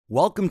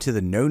Welcome to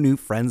the No New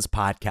Friends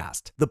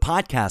podcast, the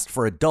podcast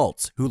for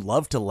adults who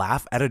love to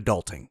laugh at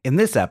adulting. In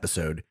this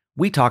episode,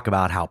 we talk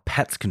about how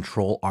pets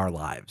control our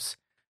lives.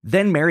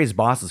 Then Mary's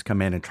bosses come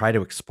in and try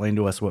to explain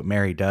to us what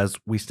Mary does.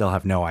 We still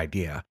have no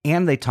idea.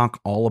 And they talk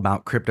all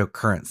about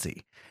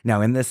cryptocurrency.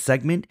 Now, in this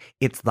segment,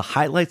 it's the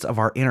highlights of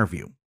our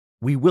interview.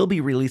 We will be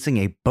releasing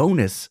a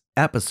bonus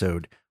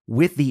episode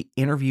with the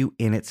interview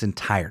in its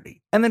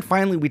entirety. And then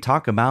finally, we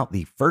talk about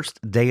the first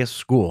day of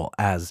school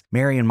as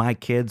Mary and my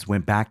kids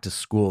went back to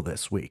school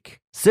this week.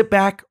 Sit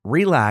back,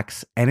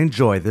 relax, and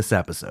enjoy this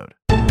episode.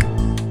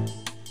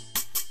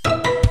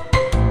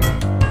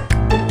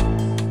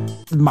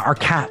 Our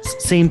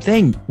cats, same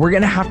thing. We're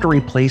going to have to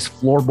replace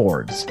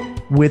floorboards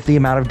with the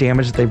amount of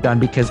damage that they've done,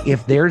 because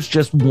if there's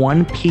just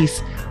one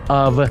piece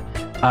of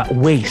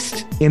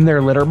waste in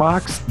their litter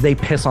box, they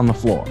piss on the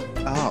floor.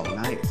 Oh,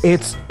 nice.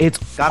 It's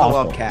Gotta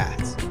awful. love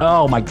cats.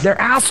 Oh my, they're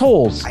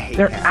assholes. I hate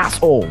They're cats.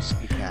 assholes. I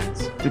hate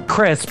cats.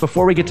 Chris,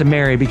 before we get to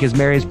Mary, because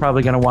Mary's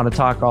probably going to want to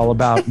talk all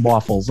about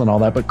waffles and all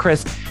that, but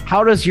Chris,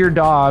 how does your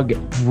dog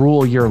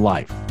rule your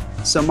life?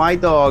 So my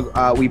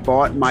dog, we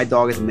bought my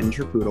dog as a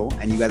miniature poodle,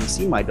 and you guys have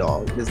seen my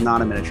dog. It is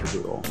not a miniature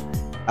poodle.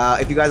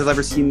 If you guys have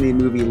ever seen the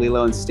movie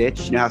Lilo and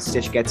Stitch, you know how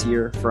Stitch gets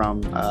here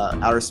from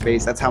outer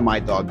space? That's how my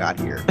dog got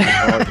here.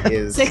 My dog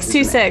is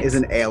 626. is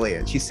an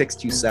alien. She's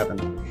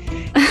 627.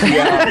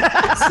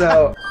 Yeah.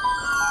 So.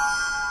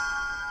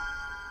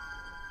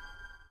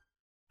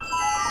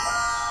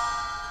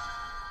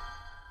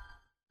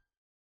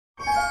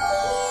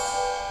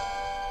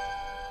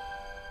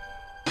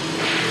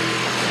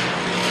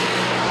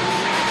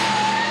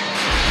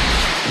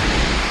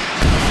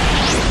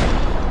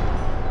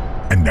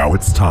 And now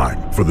it's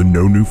time for the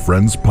No New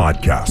Friends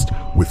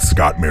podcast with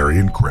Scott, Mary,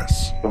 and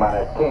Chris. Come on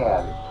at 10,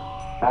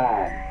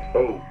 9,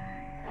 8,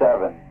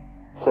 7,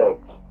 6,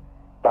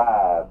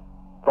 5,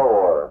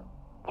 4,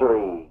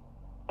 3,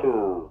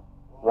 2,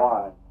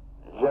 1,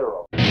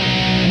 0.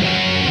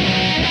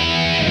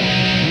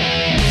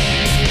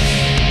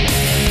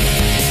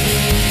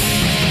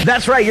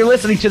 That's right. You're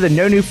listening to the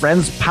No New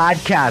Friends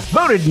podcast,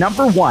 voted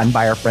number 1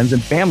 by our friends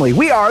and family.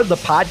 We are the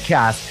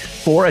podcast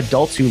for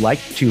adults who like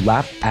to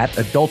laugh at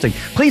adulting.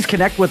 Please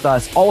connect with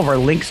us. All of our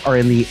links are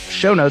in the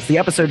show notes, the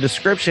episode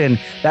description.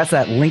 That's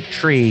that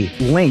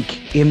Linktree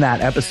link in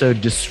that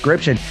episode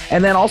description.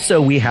 And then also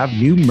we have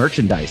new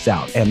merchandise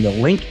out, and the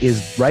link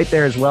is right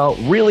there as well.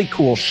 Really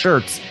cool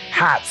shirts,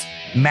 hats,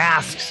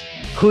 masks,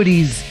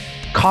 hoodies,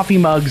 coffee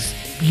mugs,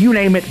 you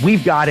name it,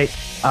 we've got it.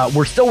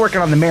 We're still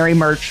working on the Mary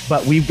merch,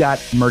 but we've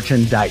got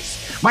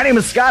merchandise. My name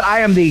is Scott.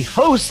 I am the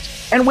host.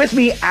 And with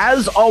me,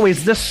 as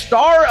always, the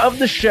star of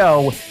the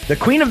show, the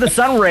queen of the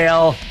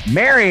sunrail,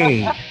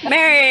 Mary.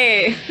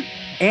 Mary.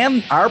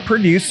 And our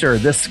producer,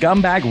 the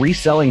scumbag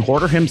reselling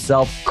hoarder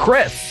himself,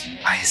 Chris.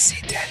 I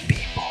see dead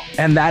people.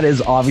 And that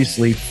is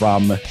obviously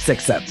from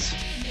Sixth Sense.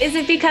 Is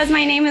it because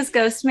my name is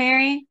Ghost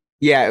Mary?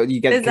 Yeah,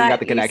 you got the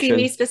You connection. see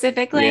me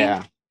specifically?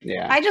 Yeah.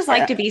 I just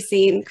like to be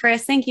seen.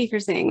 Chris, thank you for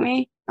seeing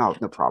me. Oh,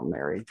 no problem,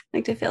 Mary. I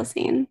like to feel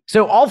seen.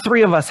 So all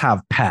three of us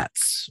have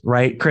pets,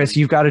 right? Chris,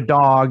 you've got a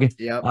dog.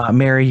 Yep.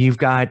 Mary, you've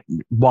got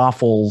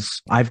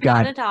waffles. I've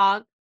Not got a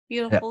dog.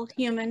 Beautiful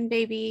human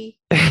baby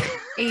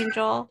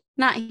angel.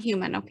 Not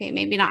human. Okay,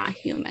 maybe not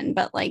human,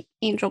 but like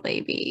angel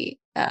baby.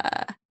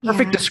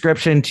 perfect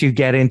description to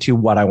get into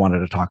what I wanted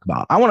to talk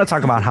about. I want to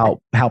talk about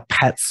how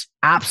pets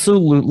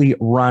absolutely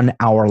run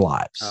our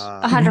lives.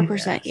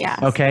 100%. Yeah.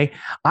 Okay.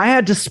 I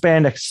had to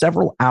spend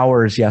several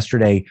hours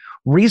yesterday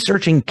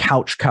researching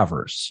couch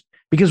covers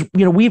because,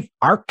 you know,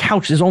 our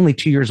couch is only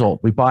 2 years old.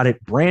 We bought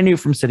it brand new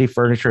from City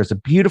Furniture. It's a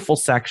beautiful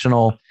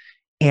sectional,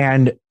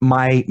 and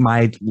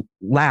my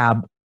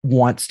lab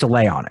wants to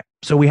lay on it.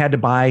 So we had to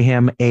buy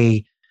him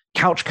a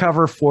couch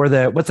cover for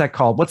what's that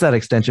called? What's that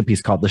extension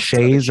piece called? The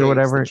chaise or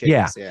whatever?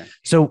 Yeah.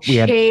 So we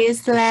had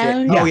Chaise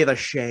Lounge. Oh, yeah, the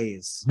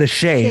chaise. the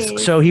chaise.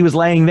 Chaise. So he was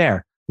laying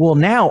there. Well,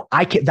 now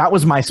that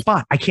was my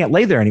spot. I can't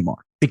lay there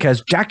anymore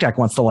because Jack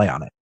wants to lay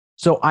on it.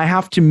 So I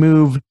have to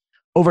move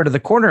over to the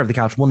corner of the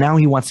couch. Well, now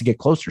he wants to get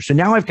closer. So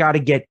now I've got to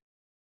get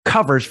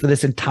covers for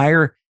this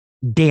entire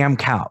damn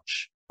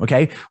couch.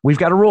 Okay. We've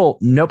got a rule,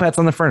 no pets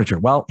on the furniture.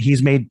 Well,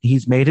 he's made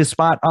his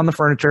spot on the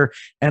furniture.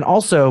 And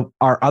also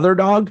our other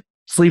dog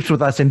sleeps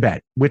with us in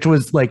bed, which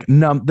was like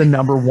the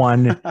number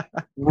one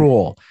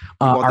rule.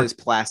 All those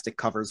plastic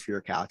covers for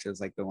your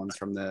couches, like the ones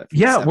from the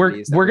we're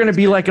 70s that going to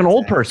be like an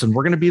old today. person.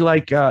 We're going to be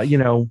like,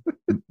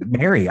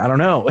 Mary, I don't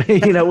know,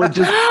 with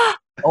just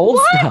old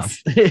What?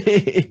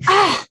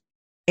 stuff.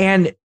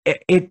 And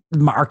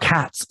our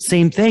cats,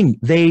 same thing.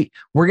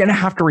 We're going to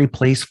have to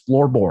replace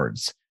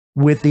floorboards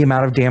with the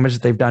amount of damage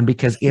that they've done,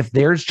 because if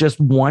there's just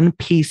one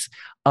piece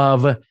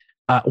of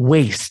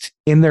waste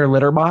in their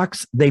litter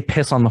box, they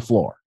piss on the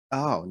floor.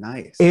 Oh,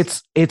 nice.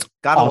 It's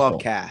Gotta awful. love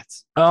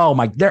cats. Oh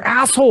my, they're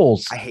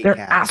assholes. I hate they're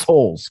cats.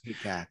 assholes. I hate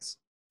cats.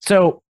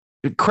 So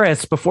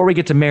Chris, before we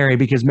get to Mary,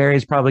 because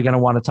Mary's probably going to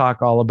want to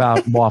talk all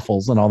about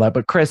waffles and all that,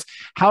 but Chris,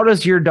 how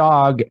does your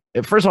dog,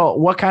 first of all,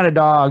 what kind of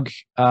dog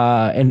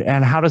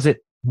and how does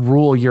it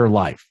rule your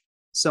life?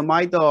 So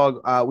my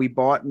dog, we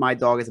bought my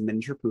dog as a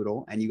miniature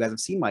poodle, and you guys have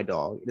seen my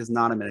dog. It is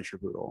not a miniature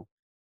poodle.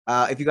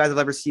 If you guys have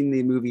ever seen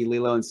the movie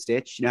Lilo and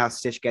Stitch, you know how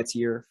Stitch gets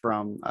here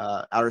from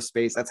outer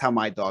space. That's how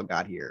my dog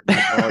got here. My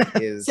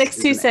dog is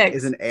 626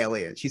 is an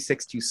alien. She's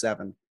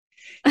 627.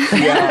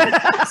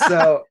 Yeah.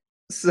 So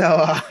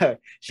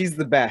she's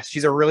the best.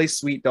 She's a really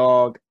sweet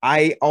dog.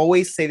 I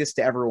always say this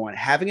to everyone: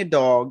 having a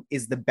dog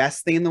is the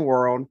best thing in the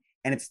world,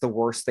 and it's the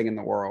worst thing in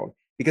the world.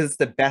 Because it's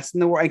the best in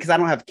the world. Because I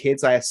don't have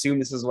kids, so I assume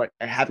this is what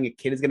having a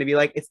kid is going to be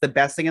like. It's the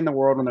best thing in the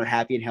world when they're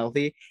happy and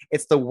healthy.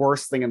 It's the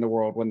worst thing in the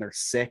world when they're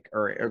sick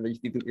or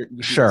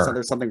Sure.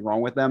 there's something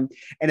wrong with them.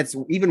 And it's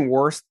even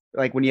worse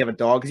like when you have a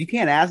dog, because you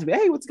can't ask them,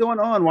 hey, what's going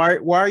on? Why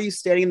are you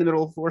standing in the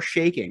middle of the floor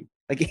shaking?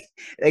 Like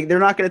they're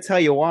not going to tell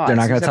you why. They're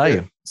not going to tell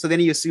you. So then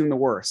you assume the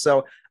worst.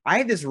 So I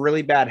have this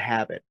really bad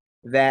habit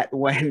that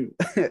when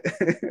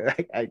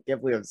I can't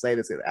believe I'm saying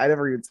this. I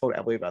never even told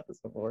Emily about this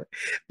before,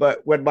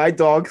 but when my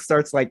dog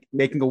starts like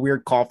making a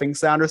weird coughing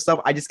sound or stuff,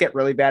 I just get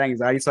really bad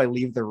anxiety, so I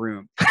leave the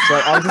room.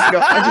 So I'll just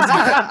go.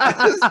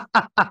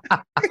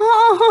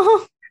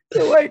 Oh,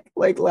 So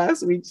like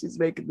last week, she's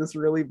making this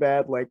really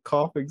bad like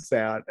coughing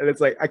sound, and it's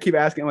like I keep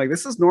asking, I'm like,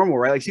 this is normal,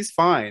 right? Like she's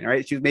fine,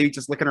 right? She's maybe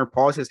just licking her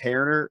paws, just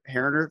hair in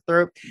her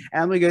throat.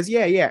 And Emily goes,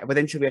 yeah, but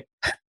then she'll be like,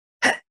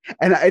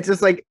 and it's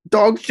just like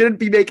dogs shouldn't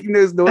be making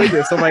those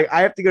noises. So I'm like,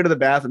 I have to go to the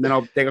bathroom. Then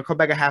I'll come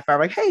back a half hour.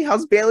 Like, hey,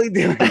 how's Bailey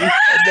doing? And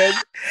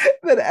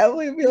then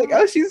Emily will be like,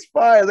 oh, she's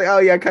fine. I was like, oh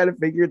yeah, I kind of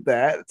figured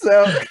that.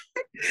 So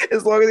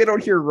as long as they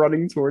don't hear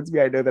running towards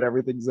me, I know that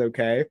everything's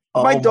okay.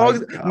 Oh my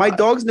my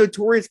dog's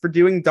notorious for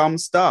doing dumb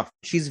stuff.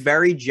 She's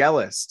very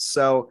jealous.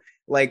 So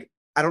like,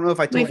 I don't know if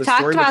I told we've this talked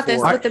story about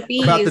before. this with the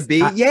bees. About the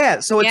bee. Yeah.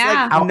 So it's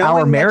Yeah. like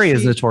Our Mary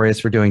is she- notorious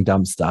for doing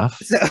dumb stuff,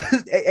 So,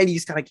 and you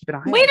just gotta keep an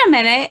eye on Wait it. a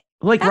minute.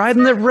 like That's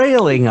riding the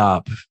railing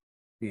up.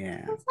 Yeah.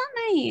 That's not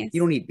nice.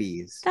 You don't need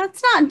bees.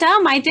 That's not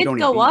dumb. I did don't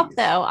need go up bees.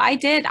 though. I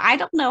did. I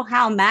don't know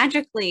how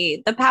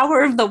magically the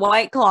power of the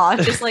White Claw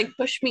just like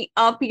pushed me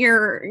up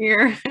your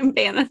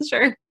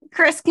banister.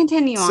 Chris,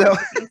 continue So-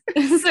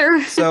 on.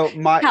 Sir. So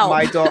my Help.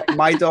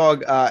 my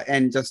dog,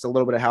 and just a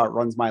little bit of how it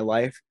runs my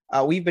life.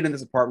 We've been in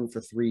this apartment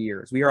for 3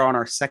 years. We are on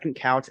our second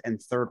couch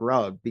and third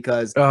rug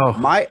because Oh,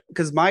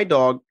 my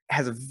dog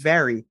has a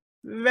very,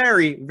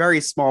 very, very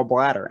small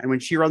bladder, and when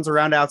she runs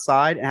around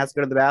outside and has to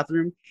go to the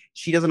bathroom,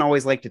 she doesn't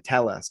always like to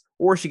tell us,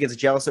 or she gets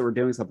jealous that we're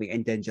doing something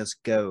and then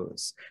just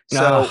goes.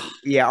 So Ugh.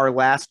 yeah, our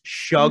last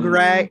shag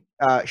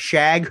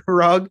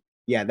rug,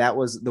 yeah, that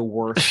was the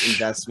worst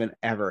investment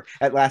ever.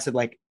 It lasted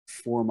like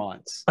 4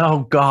 months. oh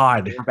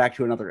God. We're back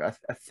to a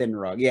thin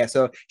rug. Yeah,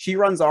 so she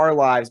runs our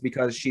lives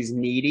because she's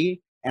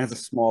needy and has a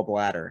small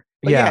bladder.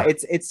 But Yeah.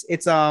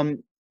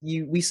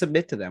 we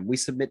submit to them. We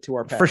submit to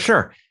our pets. For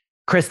sure.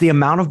 Chris, the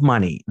amount of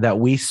money that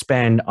we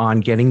spend on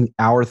getting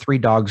our 3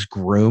 dogs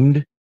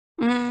groomed,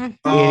 Mm.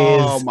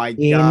 Oh is my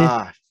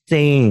god!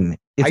 insane.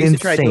 It's I used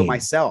to try to do it insane.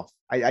 myself.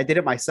 I did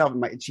it myself,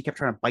 and she kept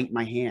trying to bite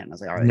my hand. I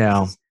was like, all right,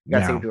 No, you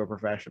gotta no. take it to a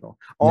professional.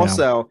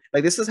 Also,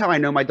 like this is how I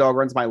know my dog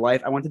runs my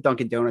life. I went to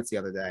Dunkin' Donuts the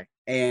other day,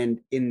 and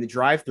in the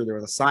drive-thru there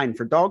was a sign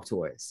for dog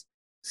toys.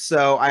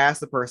 So I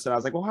asked the person, I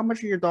was like, well, how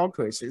much are your dog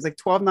toys? She's like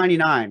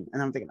 $12.99.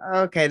 And I'm thinking,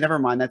 okay, never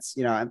mind. That's,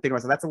 I'm thinking to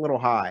myself, that's a little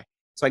high.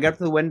 So I got up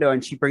to the window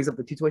and she brings up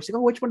the 2 toys. She's like,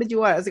 oh, which one did you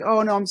want? I was like,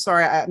 oh, no, I'm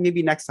sorry.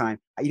 Maybe next time.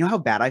 You know how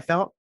bad I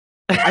felt?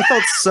 I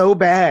felt so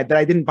bad that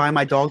I didn't buy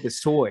my dog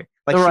this toy.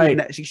 Like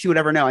Right. she would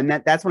never know. And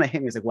that's when it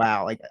hit me. It's like,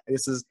 wow, like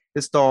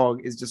this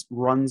dog is just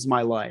runs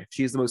my life.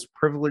 She's the most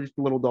privileged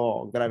little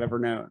dog that I've ever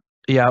known.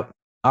 Yep.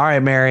 All right,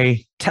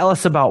 Mary, tell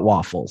us about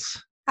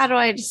waffles. How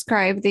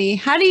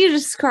do you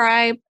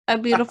describe a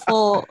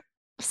beautiful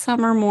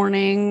summer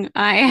morning?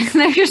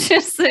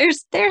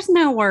 There's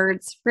no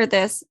words for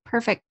this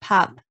perfect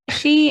pup.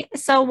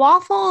 So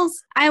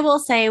Waffles, I will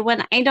say,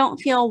 when I don't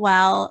feel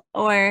well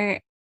or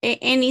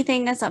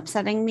anything is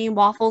upsetting me,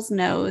 Waffles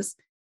knows.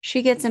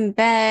 She gets in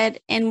bed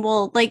and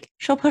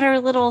she'll put her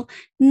little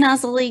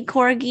nuzzly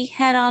corgi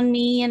head on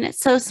me, and it's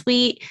so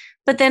sweet.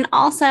 But then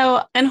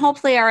also, and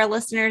hopefully our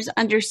listeners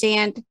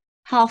understand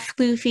how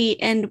floofy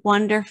and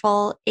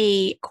wonderful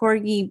a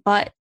corgi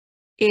butt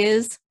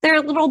is. Their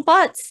little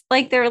butts,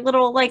 their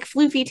little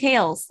floofy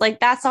tails.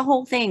 That's a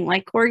whole thing.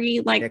 Corgi,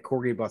 Yeah,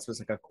 corgi butts was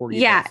like a corgi.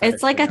 Yeah, butt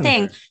it's like a fetish.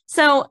 thing.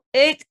 So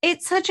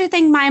it's such a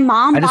thing. My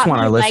mom I just bought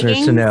want me our listeners to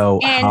leggings, know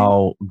and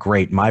how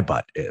great my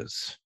butt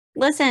is.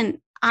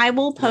 listen, I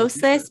will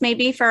post this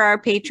maybe for our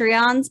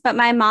Patreons, but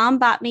my mom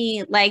bought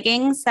me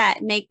leggings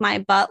that make my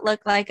butt look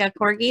like a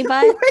corgi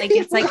butt.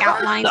 It's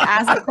outlined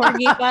as a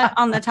corgi butt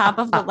on the top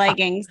of the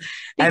leggings.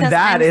 And Because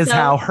that I'm is so-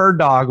 how her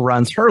dog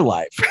runs her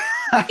life.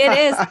 it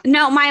is.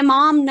 No, my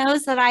mom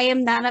knows that I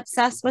am that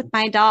obsessed with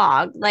my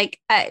dog.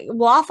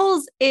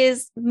 Waffles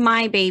is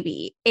my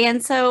baby.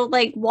 And so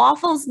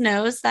Waffles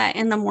knows that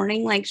in the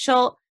morning,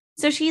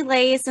 she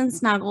lays and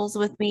snuggles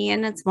with me,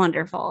 and it's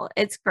wonderful.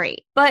 It's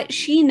great. But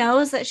she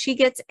knows that she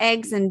gets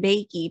eggs and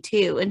bakey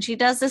too. And she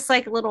does this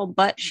little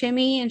butt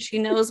shimmy, and she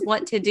knows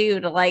what to do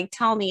to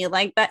tell me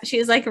that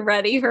she's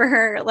ready for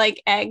her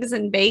eggs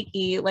and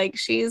bakey.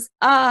 She's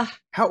How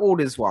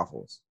old is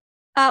Waffles?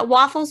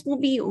 Waffles will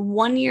be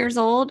 1 year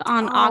old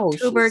on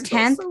October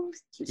 10th.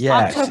 Yeah,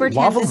 October 10th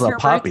Waffles is is a her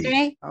puppy.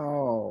 birthday.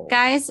 Oh.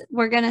 Guys,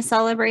 we're going to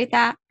celebrate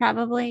that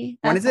probably.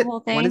 When That's is it? the whole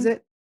thing. When is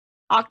it?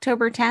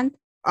 October 10th.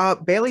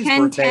 Bailey's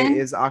 10, birthday 10.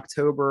 is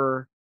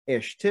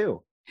October-ish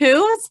too.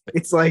 Whose?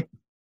 It's like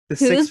the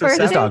Whose 6th or birthday?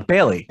 This 7th. dog,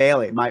 Bailey.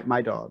 Bailey,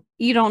 my dog.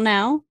 You don't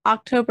know?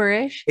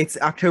 October-ish. It's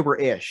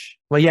October-ish.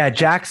 Well, yeah,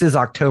 Jax is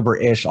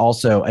October-ish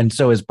also, and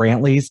so is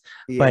Brantley's.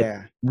 But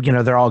Yeah.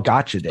 They're all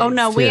gotcha days. Oh,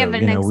 no, we too. have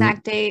an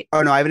exact date.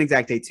 Oh no, I have an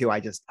exact date too.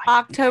 I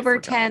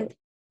October forgot. 10th.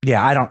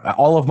 Yeah, I don't.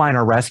 All of mine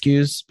are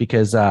rescues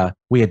because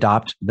we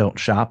adopt, don't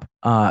shop.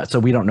 So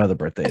we don't know the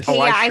birthdays. Oh,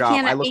 I yeah, I shop.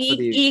 can't. I look for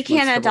the, You like,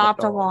 can't shriveled adopt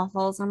a dog.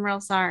 Waffles. I'm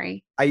real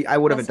sorry. I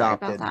would have Real sorry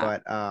adopted,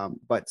 about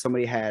but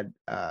somebody had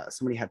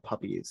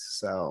puppies.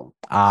 So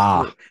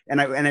Ah,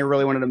 and I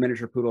really wanted a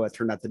miniature poodle that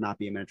turned out to not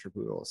be a miniature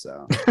poodle.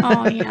 So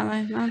Oh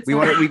yeah, that's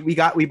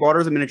we bought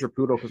her as a miniature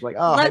poodle because like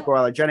Let-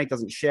 hypoallergenic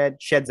doesn't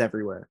sheds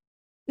everywhere.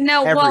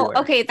 No, well, Everywhere.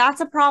 okay,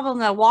 that's a problem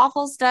though.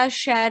 Waffles does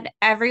shed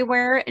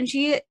everywhere, and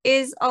she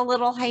is a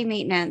little high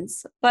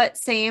maintenance, but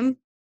same,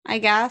 I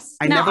guess.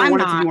 I no, never I'm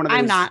wanted to not. be one of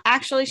I'm those- not.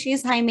 Actually,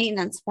 she's high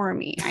maintenance for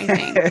me, I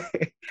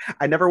think.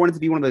 I never wanted to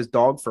be one of those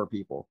dog fur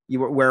people.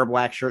 You wear a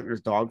black shirt and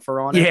there's dog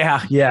fur on it.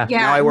 yeah. Yeah,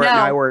 Now I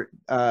no. wear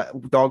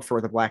dog fur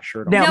with a black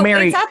shirt on. Now, No,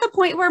 Mary- it's at the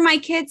point where my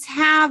kids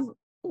have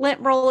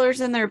lint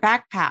rollers in their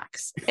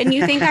backpacks, and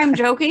you think I'm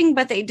joking,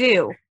 but they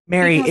do.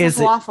 Mary, because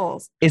of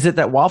Waffles? is it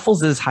that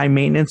Waffles is high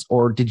maintenance,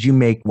 or did you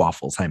make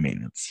Waffles high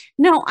maintenance?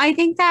 No, I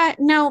think that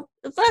no.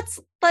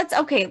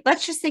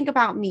 Let's just think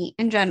about me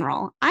in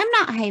general. I'm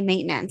not high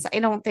maintenance. I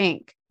don't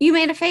think. You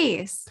made a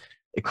face.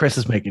 Chris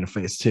is making a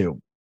face too.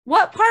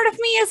 What part of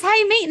me is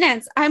high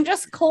maintenance? I'm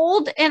just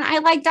cold and I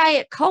like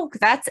Diet Coke.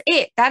 That's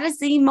it. That is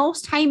the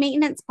most high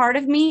maintenance part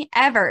of me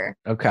ever.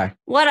 Okay.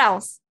 What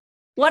else?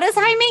 What is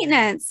high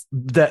maintenance?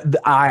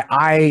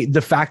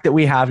 The fact that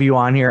we have you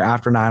on here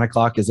after 9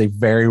 o'clock is a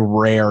very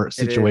rare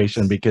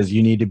situation is. because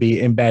you need to be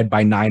in bed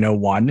by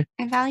 9:01.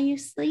 I value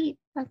sleep.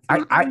 That's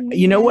not high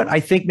You know what? I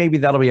maintenance. think maybe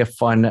that'll be a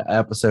fun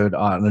episode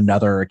on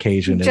another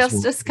occasion. is Just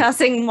we'll-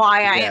 discussing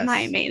why I am Yes.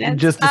 high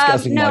maintenance. Just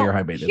discussing why no, you're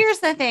high maintenance. Here's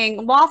the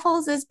thing.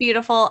 Waffles is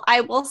beautiful.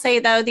 I will say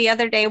though, the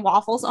other day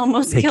Waffles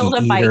almost Picky killed a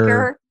eater.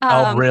 biker.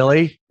 Oh,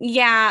 really?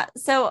 Yeah.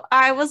 So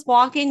I was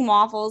walking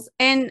Waffles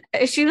and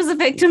she was a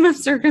victim of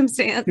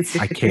circumstance.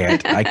 I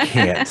can't.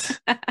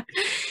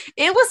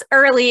 It was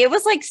early. It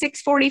was like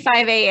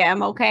 6:45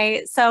 a.m.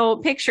 Okay. So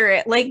picture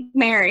it, Lake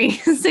Mary,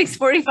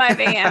 6:45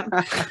 a.m.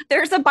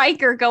 There's a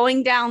biker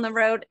going down the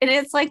road and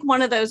it's like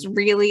one of those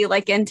really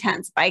like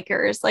intense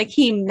bikers. Like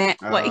he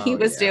meant what he Oh,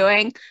 was yeah.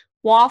 doing.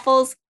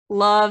 Waffles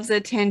loves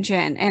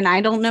attention and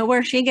I don't know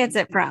where she gets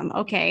it from.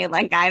 Okay.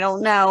 Like I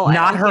don't know. I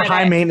Not don't her get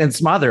high it.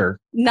 maintenance mother.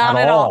 Not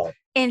at all.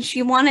 And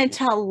she wanted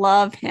to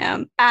love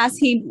him as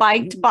he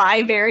biked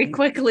by very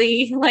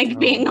quickly, like Oh,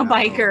 being a no.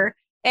 biker.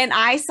 And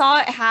I saw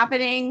it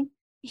happening.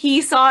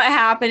 He saw it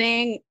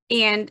happening.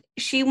 And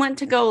she went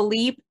to go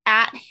leap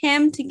at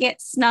him to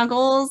get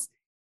snuggles.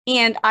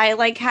 And I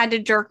like had to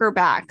jerk her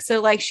back.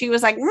 So like she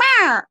was like,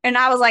 "Meow," and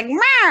I was like,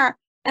 "Meow."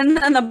 And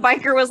then the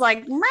biker was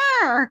like,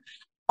 "Meow."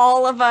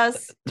 All of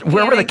us.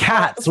 Where were the panicked all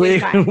at cats? the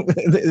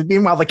same time.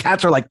 Meanwhile, the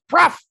cats are like,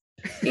 ruff.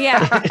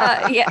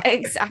 Yeah,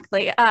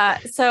 exactly.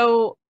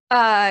 So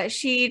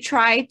she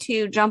tried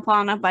to jump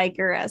on a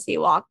biker as he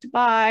walked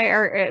by,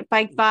 or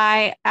bike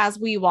by as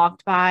we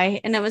walked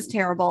by, and it was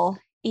terrible.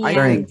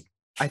 And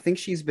I think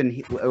she's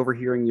been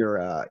overhearing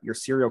your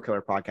serial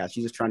killer podcast.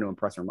 She's just trying to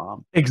impress her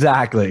mom.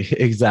 Exactly.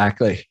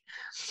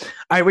 All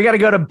right, we got to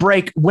go to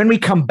break. When we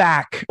come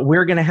back,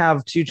 we're going to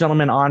have two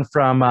gentlemen on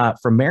from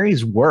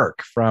Mary's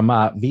work from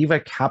Viva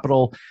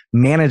Capital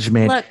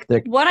Management. look,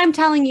 They're- what I'm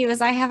telling you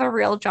is I have a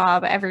real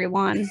job,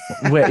 everyone.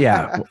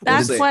 yeah,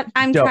 That's see. what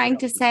I'm Don't- trying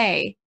to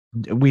say.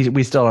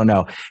 we still don't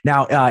know.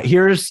 Now,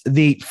 here's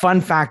the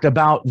fun fact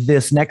about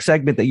this next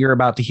segment that you're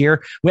about to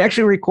hear. We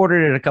actually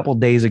recorded it a couple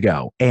days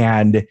ago,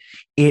 and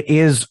it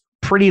is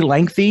pretty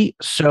lengthy.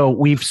 So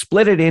we've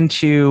split it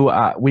into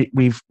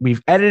we've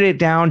edited it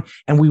down,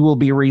 and we will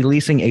be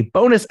releasing a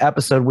bonus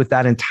episode with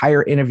that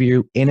entire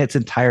interview in its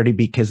entirety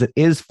because it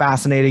is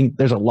fascinating.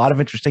 There's a lot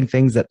of interesting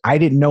things that I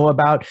didn't know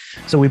about.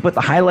 So we put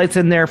the highlights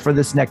in there for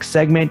this next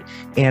segment.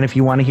 And if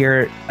you want to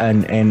hear it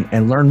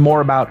and learn more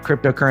about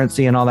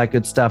cryptocurrency and all that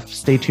good stuff,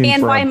 stay tuned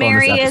And for why our bonus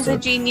Mary is a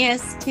episode.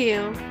 genius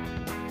too.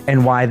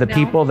 And why the No.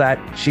 people that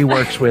she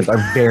works with are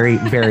very,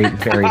 very,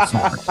 very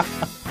smart.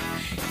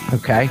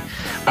 Okay.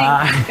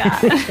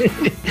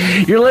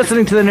 Thanks, You're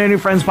listening to the No New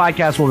Friends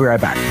podcast. We'll be right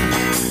back.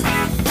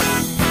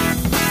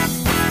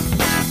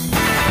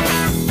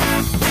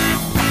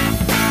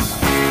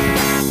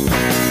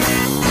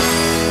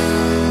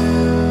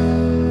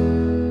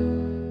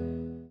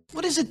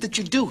 What is it that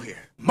you do here?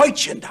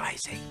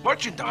 Merchandising.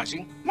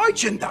 Merchandising?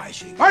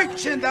 Merchandising.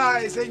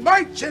 Merchandising!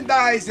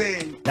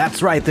 Merchandising!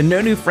 That's right. The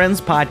No New Friends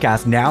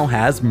podcast now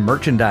has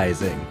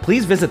merchandising.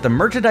 Please visit the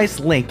merchandise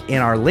link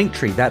in our link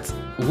tree. That's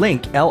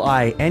link,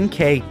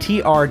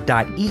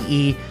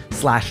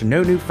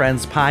 linktr.ee/No New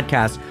Friends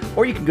podcast.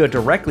 Or you can go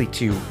directly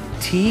to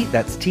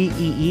that's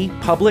TEE,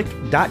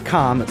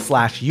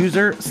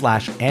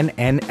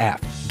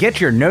 public.com/user/NNF.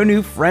 Get your No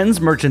New Friends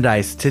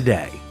merchandise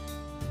today.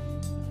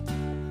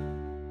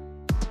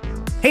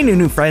 Hey,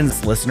 New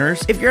Friends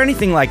listeners, if you're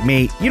anything like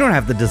me, you don't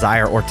have the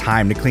desire or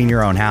time to clean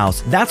your own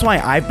house. That's why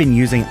I've been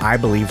using I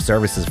Believe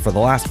services for the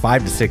last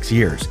 5 to 6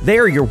 years. They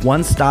are your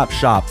one-stop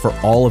shop for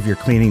all of your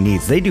cleaning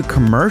needs. They do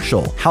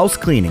commercial, house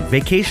cleaning,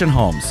 vacation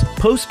homes,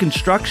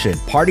 post-construction,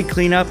 party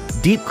cleanup,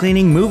 deep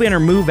cleaning, move-in or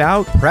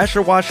move-out,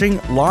 pressure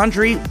washing,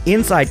 laundry,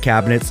 inside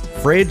cabinets,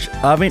 fridge,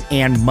 oven,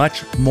 and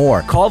much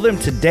more. Call them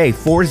today,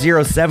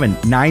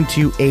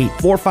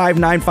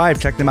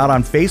 407-928-4595. Check them out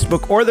on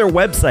Facebook or their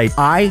website,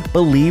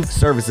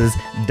 ibelieveservices.us.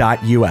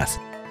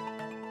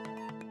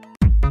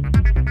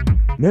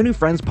 No New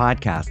Friends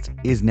podcast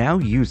is now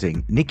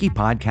using Nikki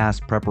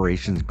Podcast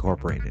Preparations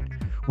Incorporated,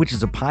 which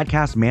is a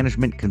podcast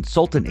management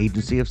consultant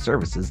agency of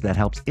services that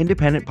helps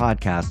independent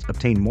podcasts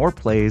obtain more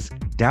plays,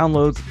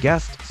 downloads,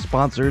 guests,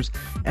 sponsors,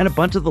 and a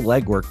bunch of the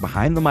legwork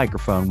behind the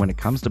microphone when it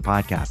comes to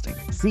podcasting.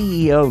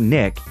 CEO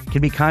Nick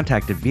can be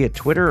contacted via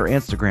Twitter or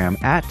Instagram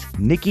at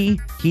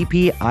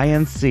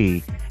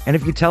NikkiPPINC. And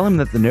if you tell him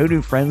that the No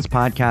New Friends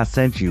podcast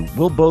sent you,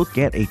 we'll both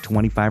get a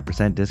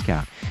 25%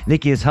 discount.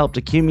 Nikki has helped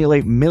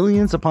accumulate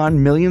millions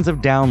upon millions of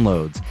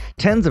downloads,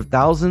 tens of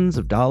thousands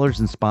of dollars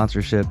in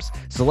sponsorships,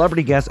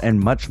 celebrity guests, and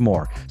much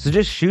more. So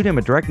just shoot him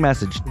a direct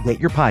message to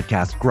get your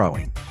podcast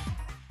growing.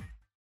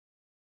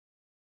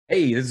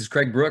 Hey, this is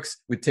Craig Brooks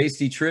with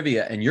Tasty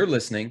Trivia, and you're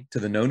listening to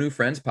the No New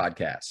Friends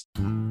podcast.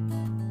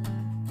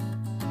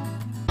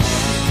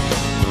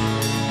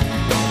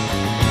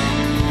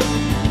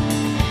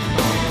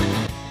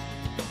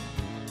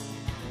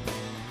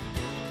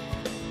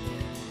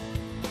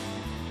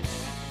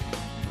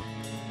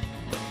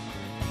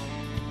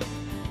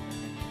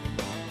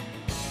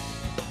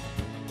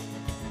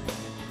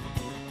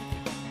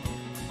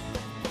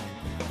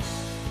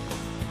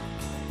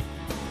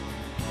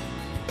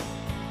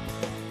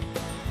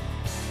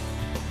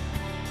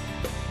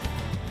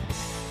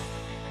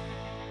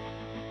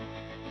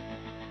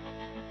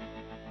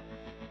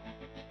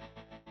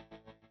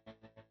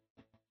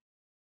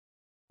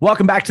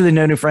 Welcome back to the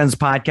No New Friends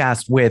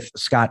podcast with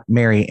Scott,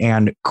 Mary,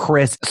 and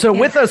Chris. So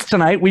with us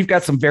tonight, we've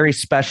got some very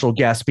special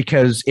guests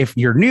because if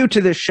you're new to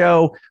this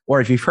show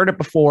or if you've heard it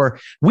before,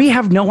 we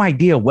have no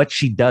idea what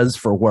she does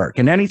for work.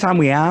 And anytime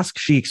we ask,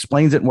 she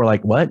explains it and we're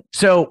like, what?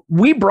 So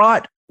we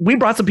brought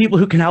some people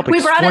who can help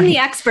explain. We brought in the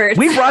experts.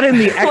 We brought in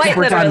the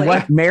experts on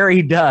what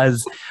Mary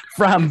does.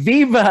 From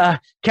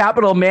Viva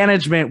Capital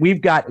Management, we've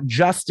got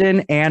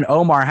Justin and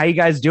Omar. How you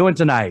guys doing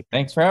tonight?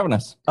 Thanks for having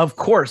us. Of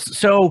course.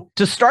 So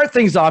to start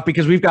things off,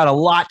 because we've got a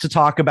lot to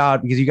talk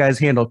about because you guys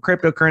handle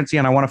cryptocurrency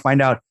and I want to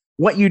find out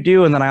what you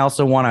do. And then I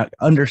also want to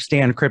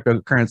understand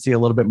cryptocurrency a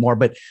little bit more.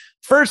 But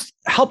first,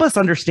 help us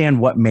understand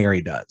what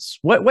Mary does.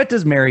 What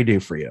does Mary do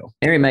for you?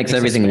 Mary makes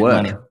everything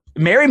work.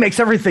 Mary makes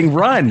everything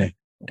run.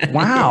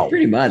 Wow.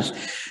 Pretty much.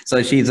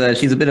 So she's a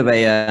bit of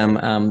a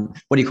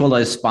what do you call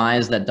those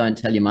spies that don't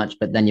tell you much,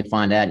 but then you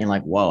find out and you're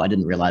like, whoa, I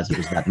didn't realize it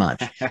was that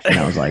much. And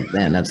I was like,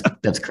 man,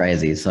 that's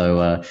crazy.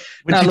 So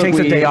when she takes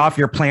a day off,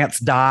 your plants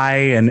die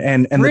and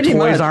the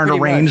toys aren't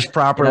arranged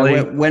properly.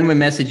 You know, when we're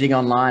messaging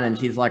online and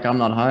she's like, I'm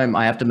not home,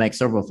 I have to make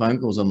several phone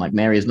calls. I'm like,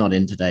 Mary is not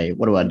in today.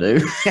 What do I do?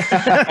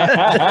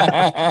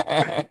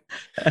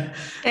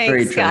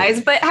 Thanks,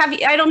 guys. But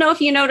I don't know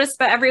if you noticed,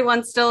 but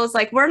everyone still is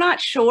like, we're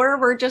not sure.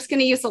 We're just going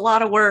to use a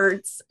lot of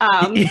words.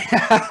 She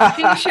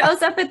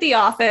shows up at the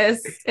office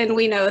and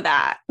we know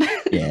that.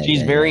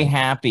 She's very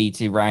happy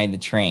to ride the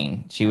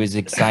train. She was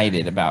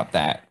excited about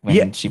that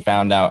when she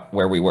found out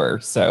where we were.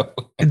 So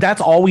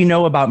that's all we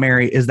know about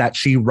Mary is that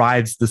she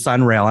rides the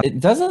Sunrail. It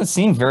doesn't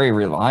seem very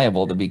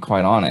reliable, to be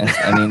quite honest.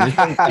 I mean, there's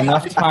been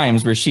enough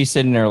times where she's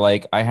sitting there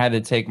like, I had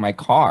to take my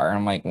car.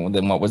 I'm like, well,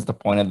 then what was the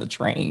point of the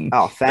train?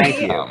 Oh,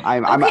 thank you.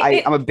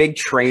 I'm a big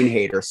train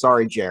hater.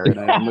 Sorry, Jared.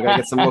 I'm gonna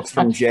get some looks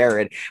from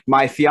Jared.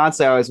 My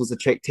fiance always wants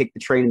to take the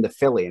train into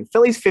Philly, and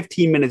Philly's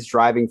 15 minutes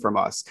driving from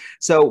us.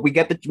 So we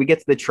get to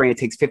the train. It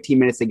takes 15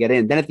 minutes to get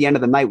in. Then at the end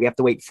of the night, we have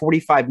to wait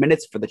 45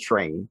 minutes for the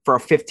train for a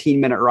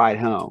 15-minute ride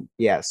home.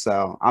 Yeah,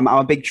 so I'm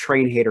a big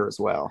train hater as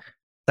well.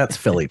 That's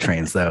Philly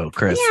trains, though,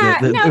 Chris.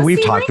 Yeah,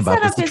 we've talked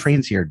about this. The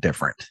trains here are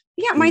different.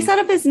 Yeah, my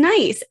setup is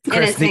nice, Chris,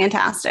 and it's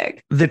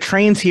fantastic. The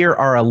trains here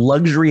are a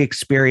luxury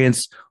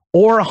experience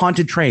or a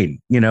haunted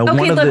train. You know, okay,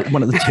 one of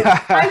the two.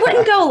 I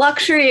wouldn't go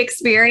luxury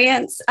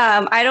experience.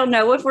 I don't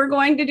know if we're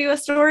going to do a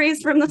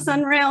stories from the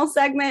Sunrail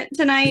segment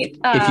tonight.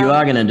 If you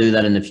are going to do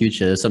that in the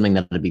future, something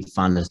that would be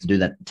fun is to do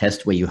that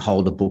test where you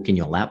hold a book in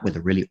your lap with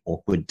a really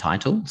awkward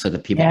title so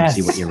that people can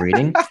see what you're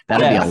reading.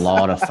 That'll be a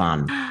lot of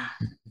fun.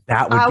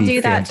 That would I'll be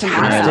do that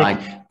fantastic.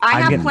 tomorrow.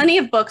 I have plenty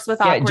of books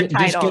with awkward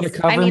titles. Just get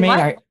a cover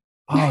made.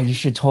 You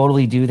should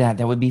totally do that.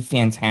 That would be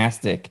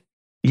fantastic.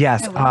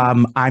 Yes.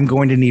 I'm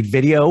going to need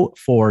video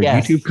for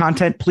YouTube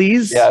content,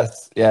 please.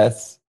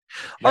 Yes.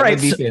 All right. That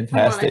would be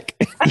fantastic.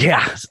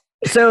 Yeah.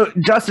 So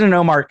Justin and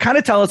Omar, kind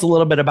of tell us a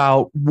little bit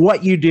about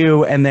what you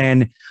do, and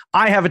then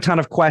I have a ton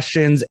of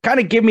questions. Kind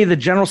of give me the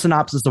general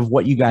synopsis of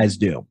what you guys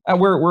do.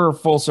 We're a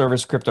full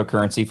service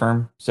cryptocurrency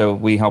firm. So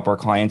we help our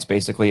clients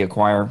basically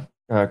acquire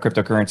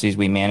cryptocurrencies.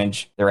 We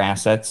manage their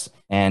assets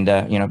and,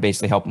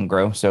 basically help them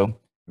grow. So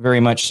very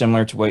much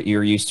similar to what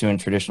you're used to in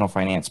traditional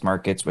finance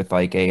markets with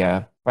like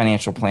a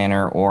financial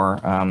planner or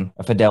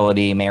a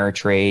Fidelity,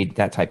 Ameritrade,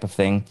 that type of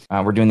thing.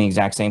 We're doing the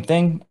exact same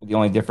thing. The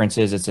only difference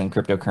is it's in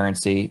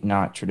cryptocurrency,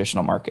 not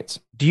traditional markets.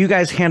 Do you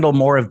guys handle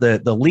more of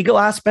the legal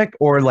aspect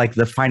or like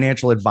the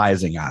financial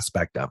advising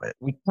aspect of it?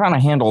 We kind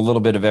of handle a little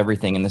bit of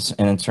everything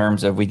in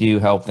terms of we do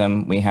help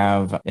them. We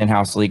have an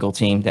in-house legal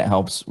team that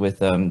helps with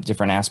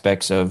different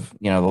aspects of,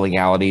 the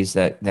legalities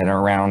that are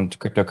around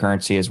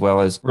cryptocurrency, as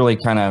well as really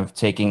kind of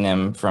taking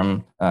them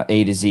from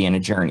A to Z in a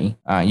journey.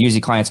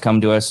 Usually clients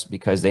come to us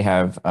because they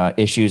have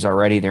issues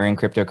already. They're in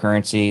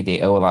cryptocurrency. They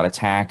owe a lot of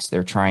tax.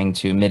 They're trying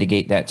to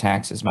mitigate that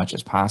tax as much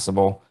as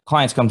possible.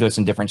 Clients come to us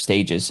in different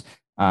stages.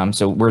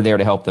 So we're there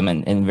to help them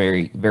in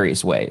very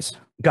various ways.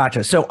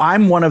 Gotcha. So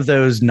I'm one of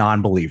those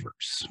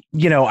non-believers.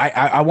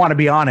 I want to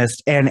be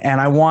honest, and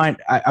I want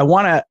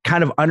to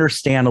kind of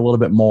understand a little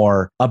bit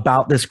more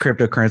about this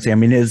cryptocurrency. I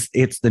mean,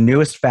 it's the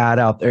newest fad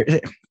out there.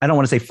 I don't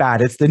want to say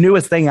fad. It's the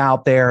newest thing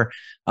out there.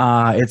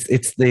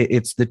 It's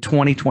the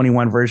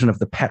 2021 version of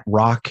the pet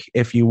rock,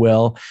 if you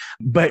will.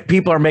 But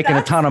people are making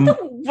a ton of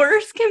the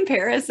worst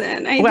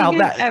comparison I've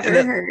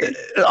ever heard.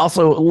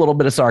 Also, a little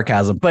bit of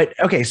sarcasm, but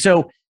okay.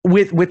 So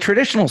with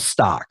traditional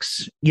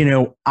stocks,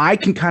 I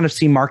can kind of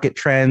see market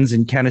trends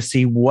and kind of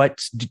see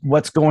what's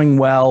going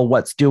well,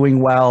 what's doing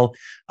well.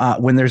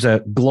 When there's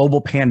a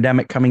global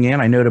pandemic coming in,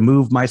 I know to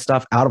move my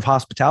stuff out of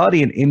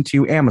hospitality and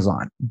into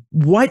Amazon.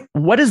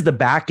 What is the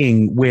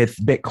backing with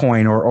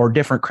Bitcoin or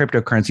different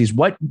cryptocurrencies?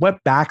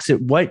 What backs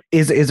it? What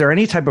is there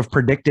any type of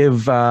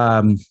predictive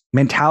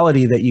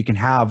mentality that you can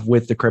have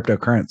with the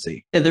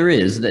cryptocurrency? Yeah, there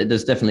is.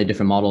 There's definitely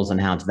different models and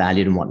how it's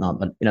valued and whatnot.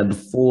 But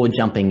before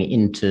jumping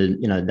into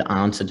the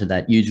answer to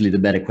that, usually the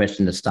better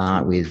question to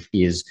start with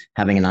is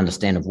having an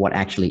understanding of what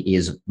actually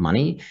is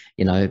money.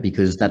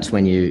 Because that's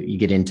when you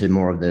get into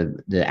more of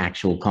the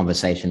actual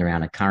conversation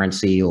around a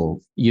currency or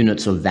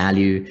units of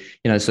value.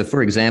 So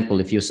for example,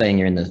 if you're saying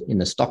you're in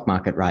the stock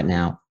market right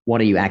now, what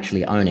are you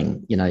actually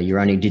owning? You're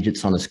owning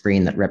digits on a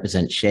screen that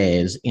represent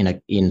shares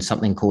in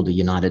something called the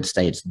United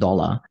States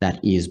dollar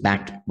that is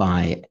backed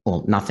by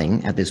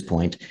nothing at this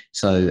point.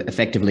 So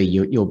effectively,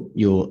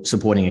 you're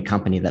supporting a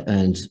company that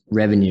earns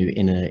revenue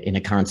in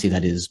a currency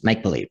that is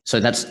make believe. So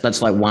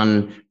that's like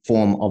one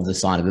form of the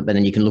side of it. But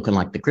then you can look at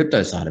like the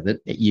crypto side of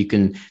it.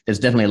 There's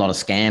definitely a lot of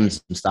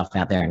scams and stuff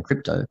out there in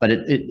crypto. But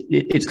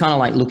it's kind of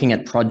like looking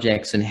at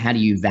projects and how do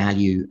you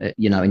value an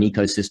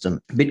ecosystem.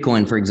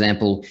 Bitcoin, for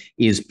example,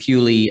 is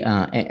purely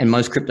and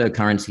most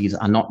cryptocurrencies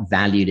are not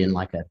valued in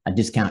like a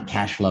discount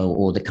cash flow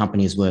or the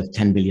company is worth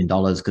 $10 billion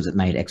because it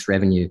made X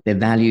revenue. They're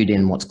valued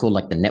in what's called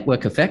like the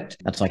network effect.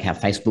 That's like how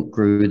Facebook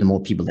grew. The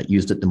more people that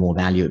used it, the more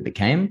value it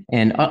became.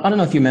 And I don't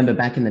know if you remember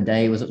back in the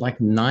day, was it like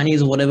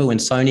 90s or whatever, when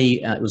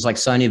Sony, it was like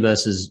Sony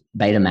versus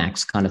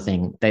Betamax kind of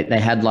thing. They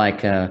had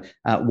like,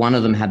 one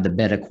of them had the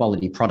better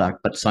quality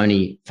product, but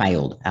Sony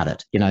failed at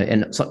it,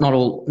 and so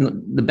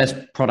the best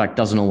product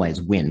doesn't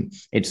always win.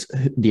 It's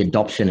the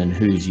adoption and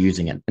who's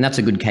using it. And that's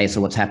a good case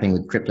of what's happening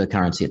with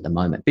cryptocurrency at the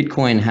moment.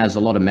 Bitcoin has a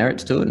lot of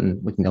merits to it,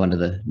 and we can go into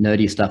the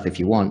nerdy stuff if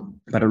you want,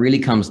 but it really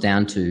comes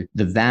down to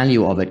the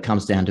value of it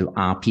comes down to,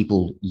 are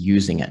people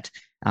using it?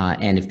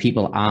 And if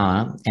people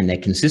are, and they're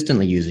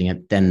consistently using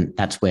it, then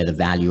that's where the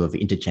value of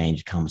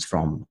interchange comes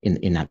from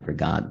in that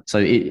regard. So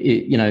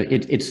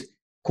it's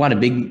quite a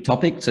big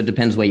topic. So it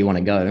depends where you want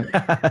to go.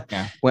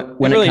 Yeah.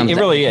 It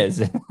really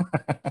is.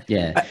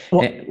 Yeah.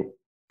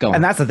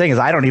 And that's the thing, is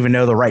I don't even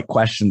know the right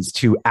questions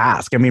to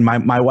ask. I mean,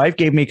 my wife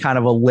gave me kind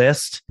of a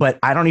list, but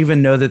I don't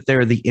even know that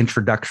they're the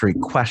introductory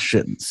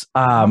questions.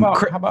 How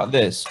about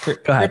this?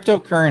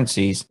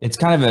 Cryptocurrencies, it's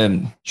kind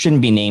of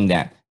shouldn't be named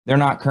that. They're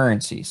not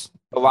currencies.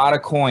 A lot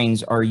of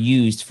coins are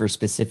used for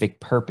specific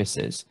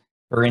purposes.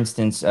 For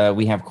instance,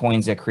 we have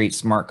coins that create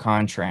smart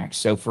contracts.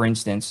 So for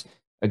instance,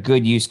 a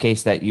good use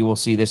case that you will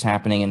see this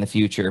happening in the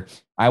future,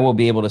 I will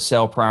be able to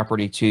sell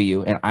property to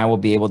you and I will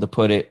be able to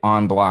put it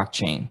on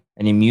blockchain,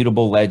 an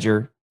immutable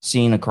ledger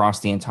seen across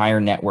the entire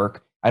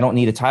network. I don't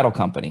need a title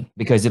company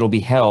because it'll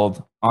be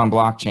held on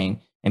blockchain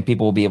and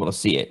people will be able to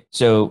see it.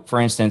 So for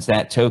instance,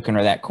 that token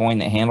or that coin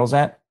that handles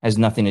that has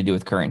nothing to do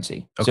with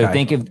currency. Okay. So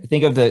think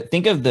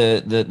of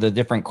the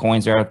different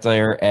coins that are out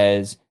there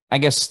as, I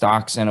guess,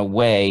 stocks in a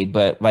way,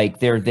 but like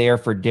they're there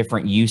for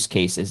different use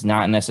cases,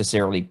 not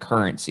necessarily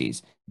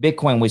currencies.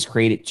 Bitcoin was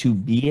created to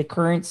be a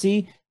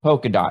currency.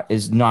 Polkadot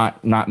is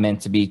not meant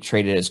to be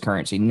traded as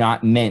currency,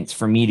 not meant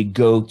for me to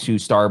go to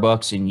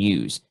Starbucks and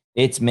use.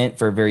 It's meant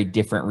for very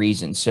different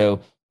reasons.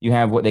 So you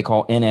have what they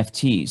call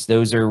NFTs.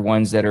 Those are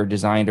ones that are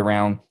designed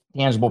around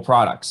tangible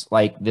products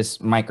like this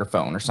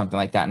microphone or something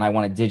like that. And I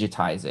want to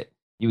digitize it.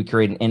 you would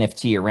create an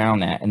NFT around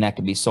that, and that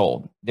could be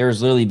sold.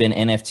 There's literally been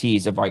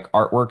NFTs of like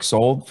artwork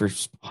sold for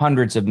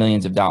hundreds of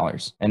millions of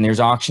dollars. And there's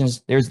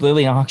auctions. There's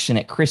literally an auction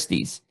at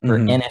Christie's for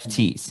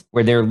NFTs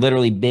where they're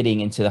literally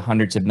bidding into the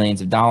hundreds of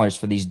millions of dollars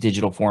for these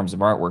digital forms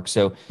of artwork.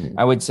 So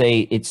I would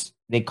say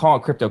they call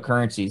it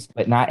cryptocurrencies,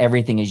 but not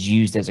everything is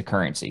used as a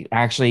currency.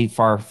 Actually,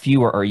 far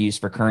fewer are used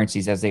for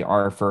currencies as they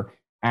are for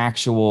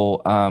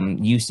actual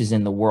uses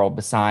in the world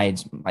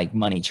besides like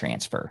money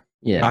transfer.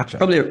 Yeah, gotcha.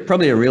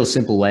 Probably a real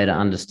simple way to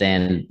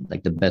understand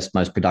like the best,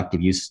 most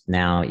productive use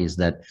now is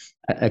that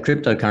a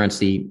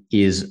cryptocurrency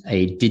is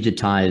a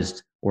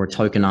digitized or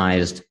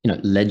tokenized,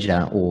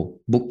 ledger or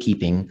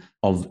bookkeeping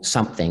of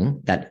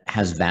something that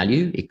has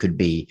value. It could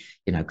be,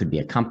 it could be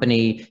a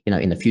company,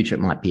 in the future,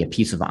 it might be a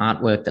piece of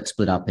artwork that's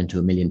split up into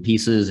a million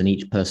pieces and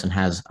each person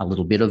has a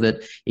little bit of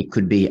it. It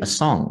could be a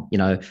song,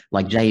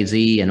 like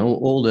Jay-Z and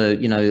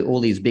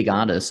all these big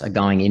artists are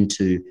going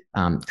into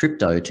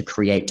crypto to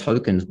create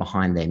tokens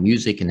behind their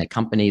music and their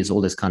companies,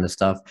 all this kind of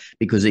stuff,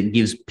 because it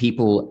gives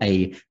people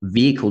a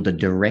vehicle to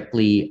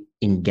directly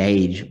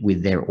engage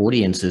with their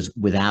audiences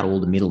without all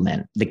the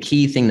middlemen. The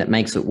key thing that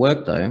makes it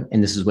work though,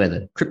 and this is where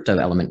the crypto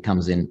element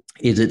comes in,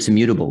 is it's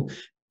immutable.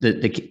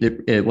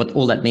 What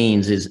all that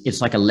means is it's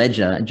like a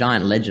ledger, a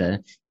giant ledger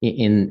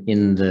in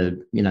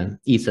the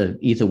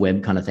ether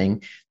web kind of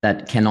thing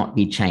that cannot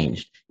be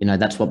changed.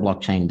 That's what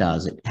blockchain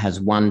does. It has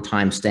one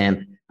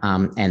timestamp.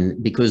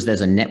 And because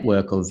there's a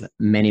network of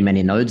many,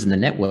 many nodes in the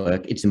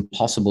network, it's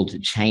impossible to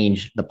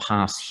change the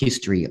past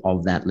history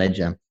of that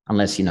ledger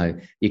unless,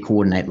 you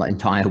coordinate like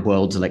entire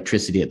world's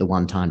electricity at the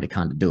one time to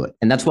kind of do it.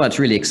 And that's why it's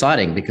really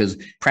exciting,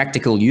 because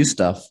practical use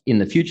stuff in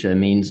the future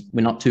means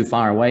we're not too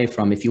far away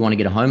from, if you want to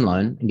get a home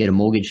loan and get a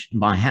mortgage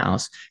and buy a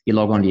house, you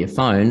log onto your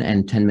phone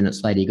and 10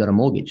 minutes later, you got a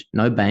mortgage.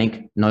 No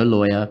bank, no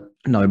lawyer,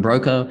 no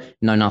broker,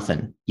 no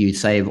nothing. You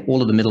save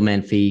all of the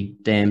middleman fee,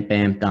 bam,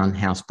 done,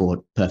 house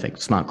bought,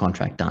 perfect, smart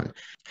contract done.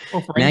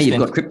 Well, for instance, you've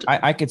got crypto.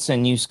 I could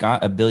send you,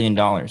 Scott, $1 billion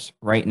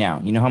right now.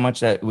 You know how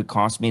much that would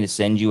cost me to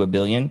send you $1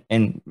 billion?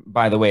 And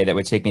by the way, that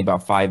would take me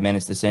about 5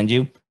 minutes to send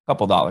you.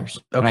 Couple dollars.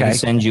 Okay. And I can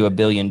send you $1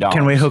 billion.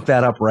 Can we hook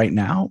that up right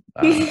now?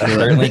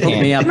 Certainly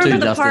can. Remember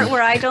the part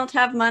where I don't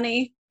have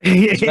money?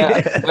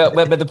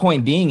 but the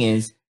point being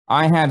is,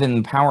 I have in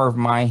the power of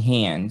my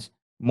hand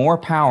more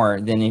power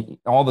than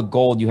all the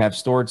gold you have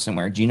stored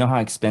somewhere. Do you know how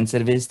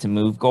expensive it is to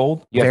move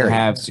gold? You have to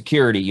have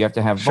security. You have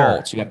to have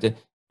vaults. You have to.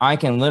 I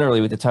can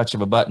literally, with the touch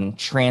of a button,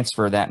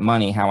 transfer that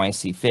money how I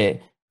see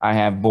fit. I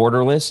have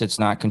borderless. It's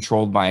not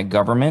controlled by a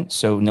government,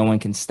 so no one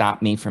can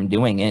stop me from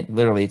doing it.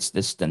 Literally, it's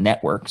the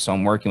network. So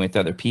I'm working with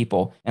other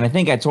people. And I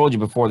think I told you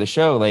before the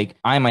show, like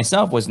I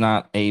myself was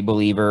not a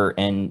believer,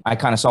 and I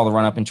kind of saw the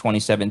run up in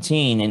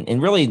 2017.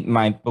 And really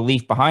my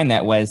belief behind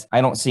that was I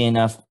don't see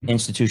enough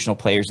institutional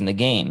players in the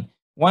game.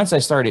 Once I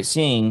started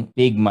seeing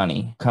big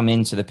money come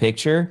into the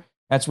picture,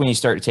 that's when you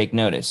start to take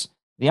notice.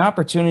 The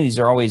opportunities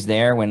are always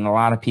there when a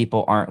lot of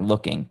people aren't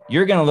looking.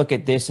 You're going to look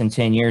at this in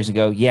 10 years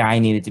ago. Yeah, I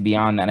needed to be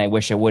on that. I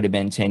wish I would have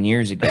been 10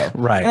 years ago.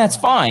 Right. And that's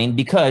fine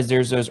because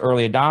there's those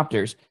early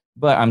adopters.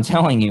 But I'm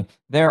telling you,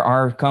 there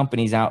are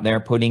companies out there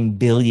putting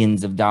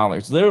billions of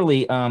dollars.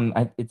 Literally,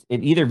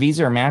 either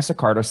Visa or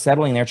MasterCard are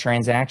settling their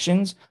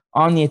transactions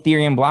on the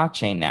Ethereum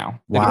blockchain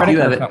now. Wow.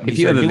 If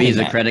you have a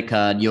Visa credit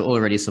card, you're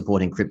already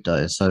supporting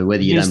crypto. So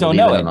whether you don't believe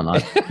it or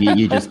not,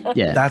 you just,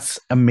 yeah. That's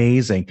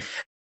amazing.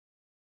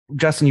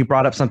 Justin, you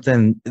brought up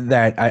something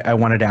that I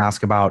wanted to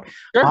ask about.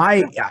 Sure.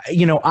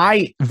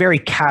 I very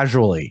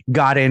casually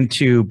got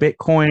into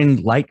Bitcoin,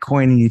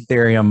 Litecoin, and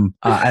Ethereum.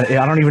 I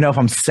don't even know if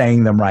I'm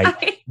saying them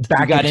right.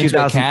 Back in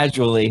 2000,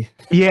 casually.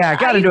 Yeah, I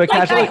got into it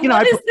casually.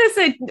 What is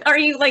this? Are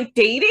you like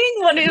dating?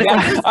 What is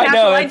this? I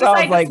know. I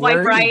decided to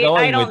swipe right.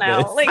 I don't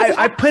know. Like,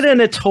 I put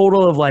in a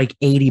total of like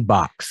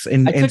 $80,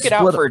 and I took it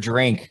out for a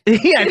drink.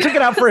 Yeah, I took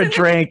it out for a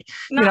drink.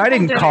 I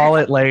didn't call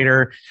it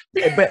later,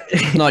 but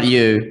not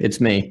you. It's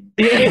me.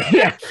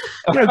 Yeah,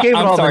 gave it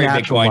all the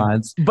natural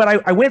ones. But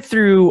I went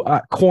through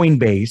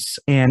Coinbase,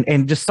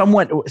 and just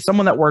someone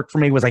that worked for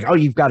me was like, "Oh,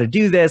 you've got to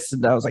do this,"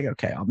 and I was like,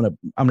 "Okay, I'm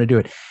gonna do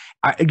it."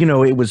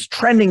 It was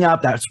trending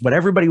up. That's what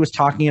everybody was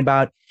talking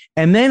about.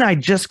 And then I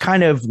just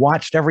kind of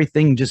watched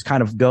everything just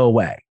kind of go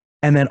away.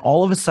 And then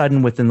all of a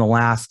sudden, within the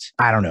last,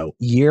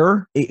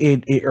 year,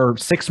 or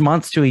 6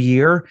 months to a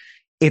year,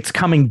 it's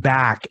coming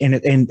back.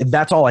 And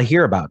that's all I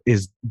hear about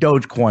is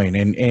Dogecoin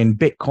and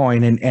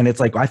Bitcoin. And it's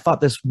like, I thought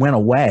this went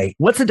away.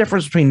 What's the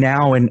difference between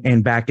now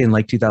and back in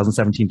like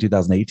 2017,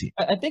 2018?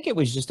 I think it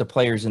was just the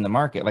players in the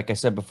market. Like I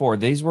said before,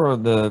 these were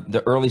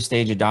the early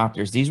stage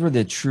adopters. These were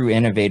the true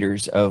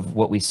innovators of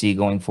what we see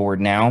going forward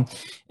now.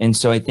 And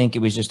so I think it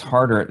was just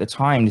harder at the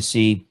time to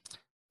see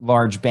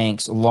large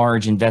banks,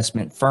 large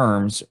investment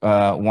firms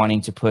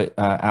wanting to put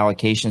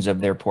allocations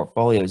of their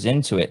portfolios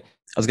into it.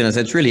 I was going to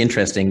say, it's really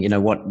interesting,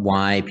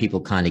 why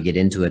people kind of get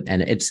into it.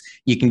 And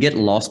you can get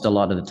lost a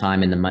lot of the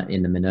time in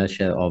the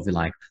minutia of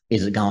like,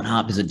 is it going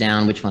up? Is it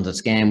down? Which one's a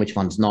scam? Which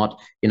one's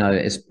not?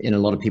 It's in a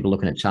lot of people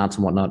looking at charts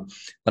and whatnot.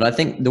 But I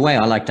think the way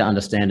I like to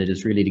understand it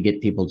is really to get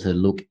people to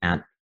look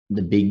at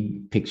the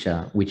big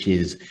picture, which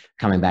is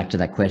coming back to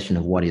that question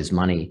of what is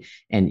money.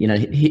 And,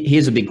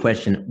 here's a big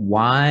question.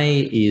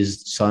 Why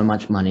is so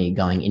much money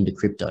going into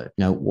crypto?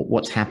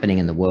 What's happening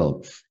in the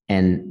world?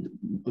 And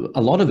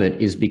a lot of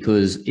it is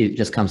because it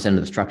just comes down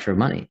to the structure of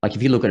money. Like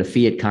if you look at a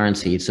fiat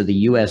currency, so the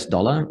US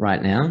dollar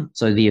right now,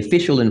 so the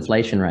official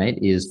inflation rate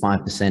is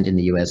 5% in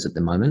the US at the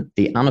moment.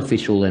 The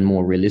unofficial and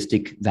more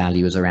realistic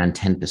value is around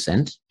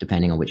 10%,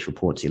 depending on which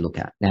reports you look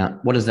at. Now,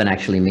 what does that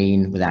actually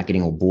mean without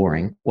getting all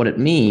boring? What it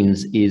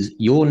means is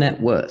your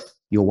net worth,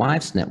 your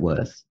wife's net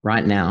worth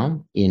right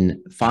now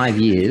in 5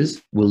 years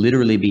will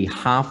literally be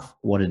half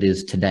what it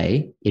is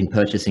today in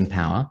purchasing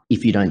power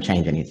if you don't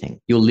change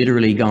anything. You're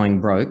literally going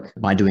broke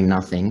by doing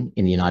nothing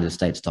in the United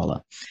States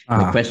dollar.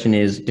 And the question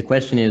is,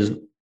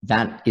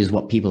 that is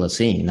what people are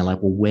seeing. They're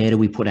like, well, where do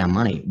we put our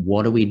money?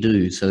 What do we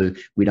do so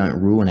we don't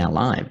ruin our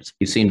lives?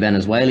 You've seen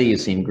Venezuela,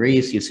 you've seen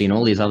Greece, you've seen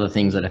all these other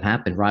things that have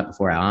happened right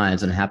before our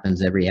eyes, and it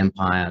happens every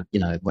empire,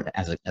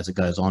 as it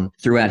goes on.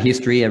 Throughout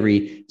history,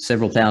 every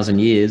several thousand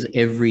years,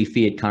 every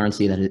fiat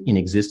currency that is in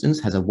existence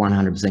has a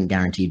 100%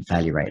 guaranteed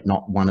failure rate.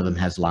 Not one of them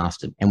has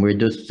lasted. And we're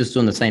just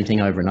doing the same thing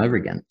over and over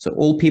again. So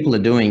all people are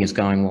doing is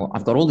going, well,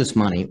 I've got all this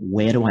money.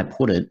 Where do I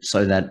put it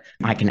so that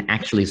I can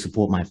actually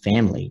support my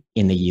family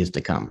in the years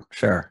to come?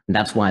 Sure. And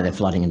that's why they're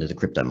flooding into the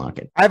crypto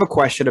market. I have a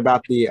question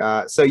about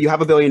so you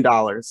have $1 billion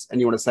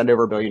and you want to send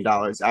over $1 billion.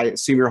 I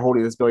assume you're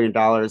holding this $1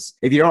 billion.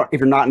 If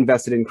you're not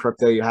invested in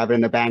crypto, you have it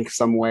in a bank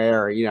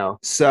somewhere,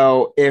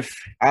 So if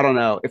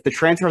the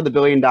transfer of the $1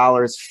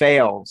 billion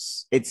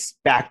fails, it's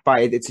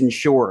it's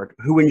insured.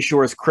 Who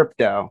insures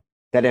crypto?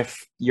 That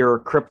if your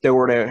crypto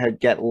were to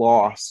get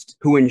lost,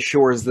 who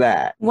insures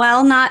that?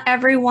 Well, not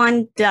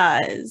everyone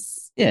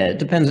does. Yeah, it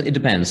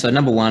depends. So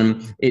number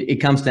one, it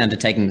comes down to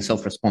taking the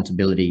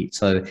self-responsibility.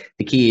 So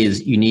the key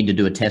is you need to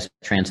do a test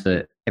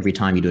transfer every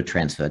time you do a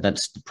transfer.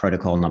 That's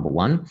protocol number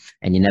one.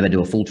 And you never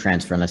do a full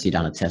transfer unless you've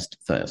done a test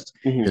first.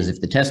 Because if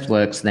the test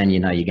works, then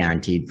you're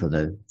guaranteed for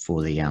the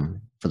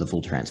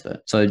full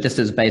transfer. So just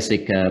as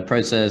basic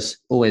process,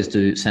 always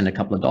do send a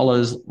couple of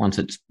dollars. Once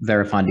it's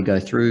verified to go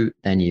through,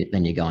 then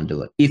you go and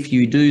do it. If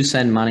you do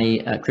send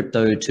money,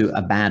 crypto to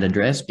a bad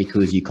address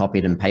because you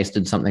copied and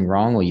pasted something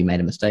wrong or you made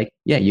a mistake,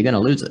 yeah, you're going to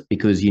lose it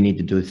because you need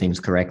to do things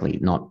correctly.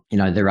 Not,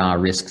 there are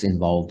risks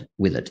involved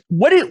with it.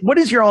 What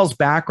is your all's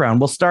background?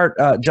 We'll start,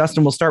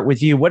 Justin, we'll start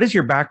with you. What is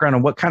your background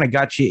and what kind of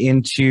got you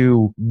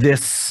into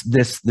this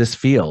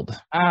field?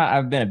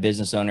 I've been a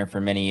business owner for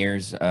many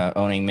years,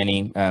 owning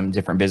many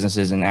different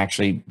businesses in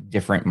actually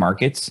different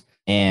markets.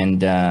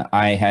 And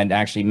I had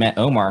actually met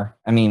Omar.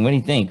 I mean, what do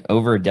you think?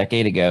 Over a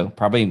decade ago,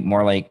 probably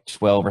more like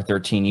 12 or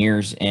 13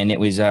 years. And I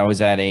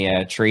was at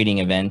a trading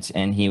event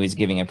and he was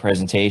giving a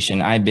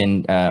presentation. I've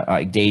been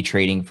day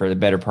trading for the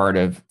better part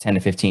of 10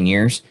 to 15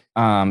 years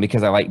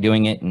because I like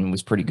doing it and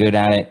was pretty good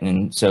at it.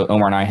 And so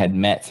Omar and I had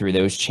met through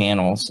those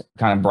channels,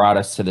 kind of brought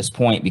us to this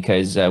point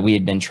because we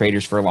had been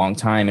traders for a long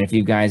time. And if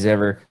you guys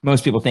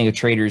most people think of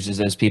traders as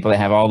those people that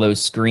have all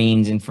those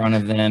screens in front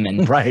of them.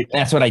 And right.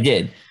 That's what I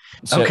did.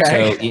 So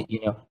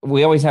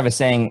we always have a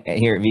saying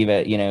here at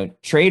Viva,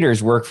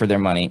 traders work for their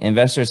money.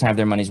 Investors have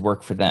their money's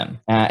work for them.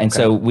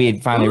 So we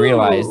had finally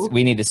realized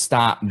we need to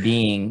stop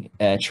being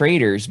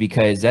traders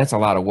because that's a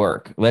lot of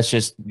work. Let's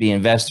just be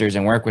investors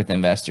and work with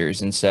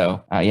investors. And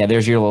so,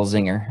 there's your little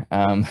zinger.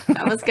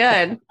 That was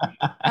good.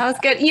 That was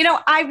good.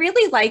 I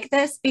really like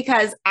this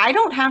because I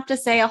don't have to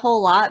say a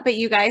whole lot, but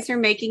you guys are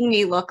making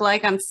me look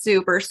like I'm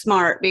super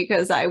smart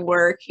because I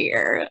work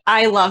here.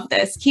 I love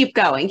this. Keep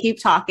going.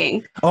 Keep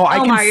talking.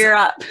 Omar, you're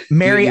up.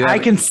 Mary, I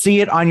can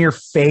see it on your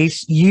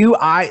face.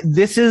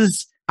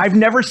 I've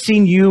never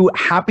seen you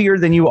happier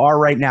than you are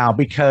right now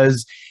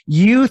because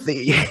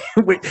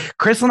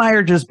Chris and I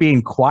are just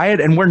being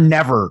quiet and we're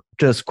never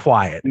just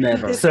quiet.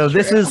 Never. So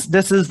this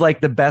is like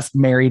the best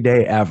Mary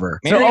day ever.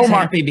 Mary's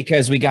happy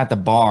because we got the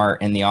bar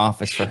in the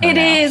office for her. It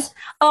is.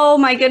 Oh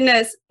my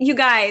goodness. You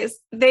guys,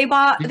 they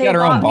bought me a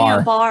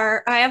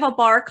bar. I have a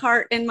bar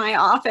cart in my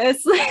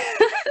office.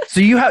 So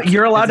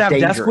you're allowed to have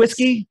desk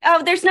whiskey?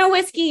 Oh, there's no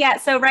whiskey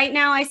yet. So right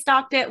now I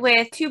stocked it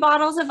with 2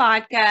 bottles of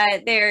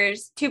vodka.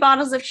 There's 2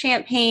 bottles of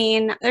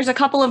champagne. There's a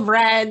couple of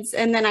reds,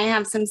 and then I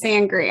have some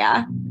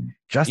sangria.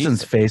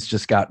 Justin's face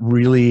just got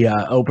really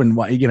open.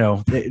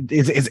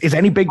 Is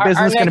any big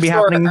business going to be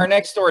happening? Our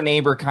next door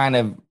neighbor kind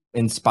of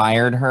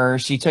inspired her.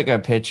 She took a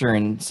picture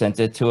and sent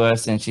it to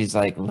us, and she's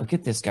like, "Look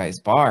at this guy's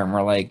bar." And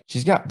we're like,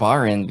 "She's got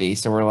bar envy."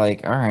 So we're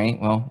like, "All right,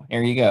 well,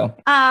 here you go."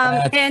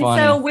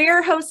 So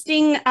we're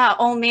hosting.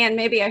 Oh man,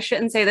 maybe I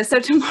shouldn't say this. So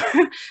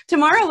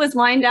tomorrow was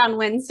Wind Down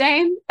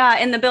Wednesday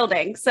in the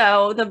building.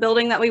 So the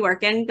building that we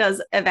work in does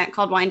an event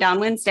called Wind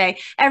Down Wednesday.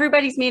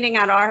 Everybody's meeting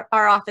at our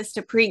office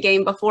to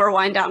pregame before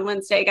Wind Down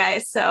Wednesday,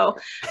 guys. So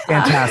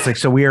fantastic.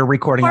 So we are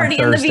recording on Thursday.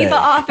 Party in the Viva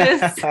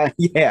office.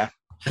 Yeah.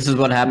 This is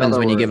what happens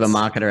when you give a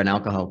marketer an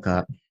alcohol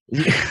cup.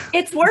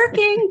 It's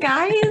working,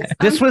 guys.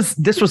 This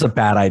was a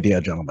bad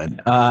idea,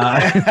 gentlemen.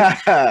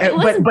 It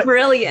was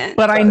brilliant.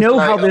 But I know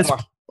how this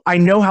I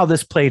know how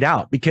this played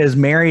out because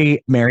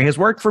Mary has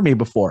worked for me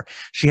before.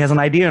 She has an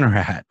idea in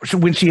her head.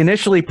 When she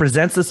initially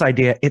presents this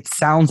idea, it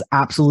sounds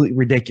absolutely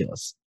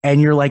ridiculous. And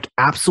you're like,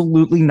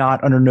 absolutely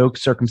not, under no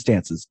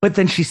circumstances. But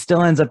then she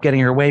still ends up getting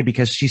her way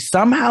because she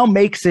somehow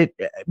makes it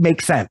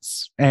make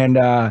sense. And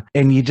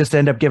you just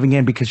end up giving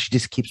in because she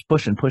just keeps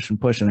pushing.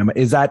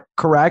 Is that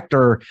correct,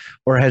 or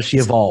has she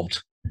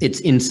evolved?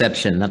 It's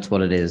inception. That's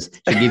what it is.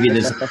 She'll give you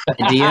this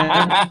idea,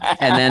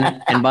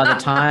 and by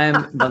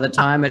the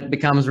time it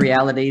becomes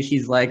reality,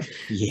 she's like,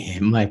 "Yeah,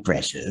 my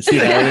precious." You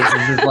know, it's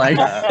just like.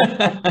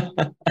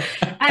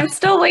 I'm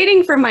still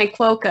waiting for my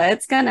quokka.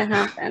 It's gonna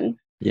happen.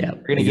 Yeah,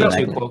 we're gonna get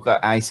 2 quokka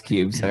ice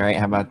cubes. All right,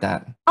 how about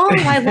that? Oh,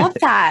 I love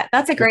that.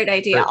 That's a great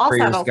idea. For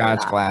your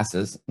Scotch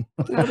glasses.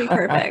 That'll be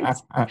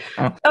perfect.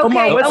 Okay,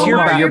 Omar, what's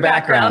your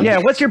background? Yeah,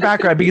 what's your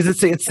background?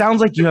 Because it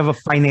sounds like you have a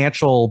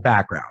financial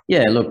background.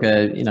 Yeah, look,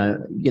 you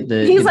know,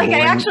 He's like,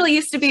 I actually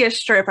used to be a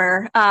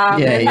stripper.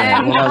 And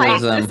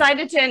I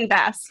decided to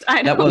invest.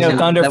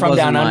 Thunder from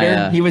Down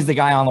Under. He was the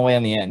guy on the way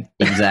on the end.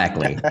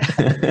 Exactly.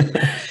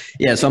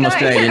 Yeah, so I'm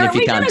Australian. If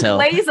you can't tell,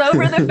 glaze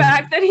over the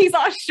fact that he's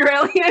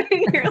Australian,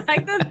 and you're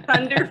like the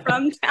Thunder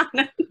from Down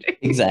Under.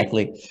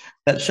 Exactly.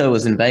 That show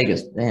was in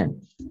Vegas, man.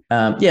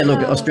 Yeah, look,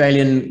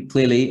 Australian,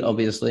 clearly,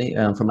 obviously,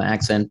 from my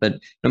accent, but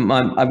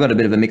I've got a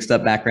bit of a mixed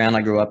up background.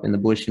 I grew up in the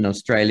bush in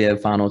Australia,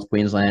 far north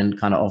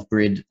Queensland, kind of off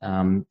grid,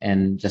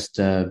 and just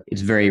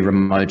it's very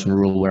remote and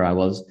rural where I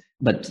was.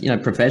 But, you know,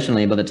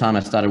 professionally, by the time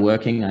I started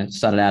working, I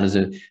started out as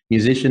a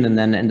musician and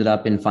then ended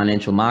up in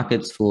financial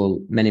markets for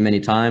many, many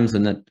times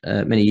and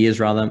many years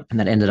rather. And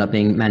that ended up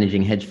being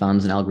managing hedge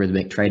funds and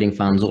algorithmic trading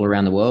funds all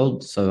around the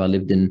world. So I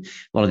lived in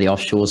a lot of the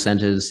offshore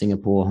centers,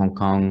 Singapore, Hong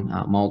Kong,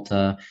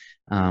 Malta,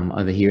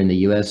 over here in the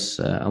US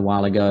a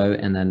while ago,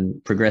 and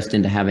then progressed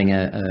into having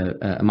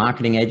a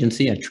marketing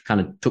agency. I kind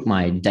of took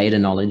my data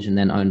knowledge and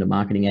then owned a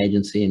marketing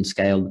agency and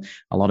scaled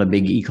a lot of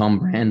big e-com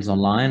brands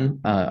online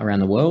around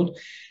the world.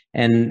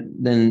 And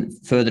then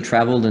further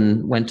traveled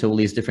and went to all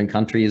these different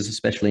countries,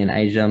 especially in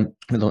Asia,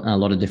 with a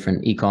lot of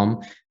different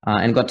e-com,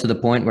 and got to the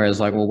point where I was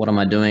like, well, what am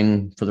I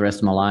doing for the rest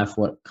of my life?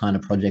 What kind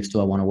of projects do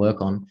I want to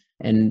work on?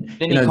 And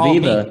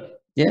Viva,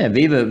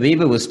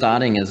 Viva was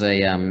starting as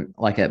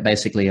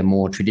basically a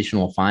more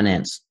traditional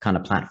finance kind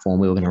of platform.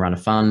 We were going to run a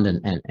fund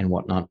and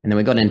whatnot. And then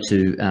we got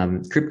into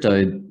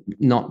crypto,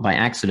 not by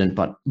accident,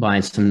 but by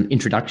some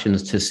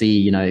introductions to see,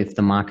 you know, if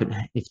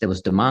there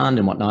was demand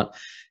and whatnot.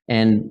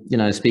 And, you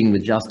know, speaking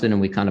with Justin,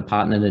 and we kind of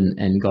partnered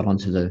and got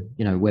onto the,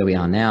 you know, where we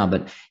are now,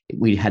 but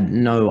we had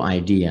no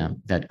idea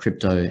that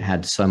crypto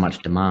had so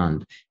much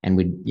demand, and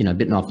we'd, you know,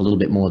 bitten off a little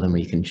bit more than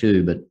we can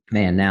chew. But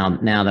man,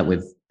 now that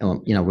we've,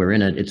 you know, we're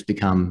in it, it's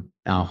become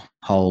our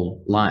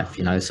whole life,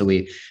 you know. So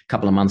a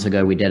couple of months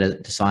ago, we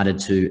decided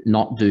to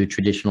not do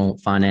traditional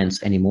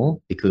finance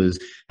anymore, because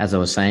as I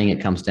was saying, it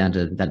comes down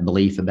to that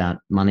belief about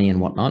money and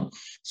whatnot.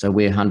 So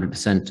we're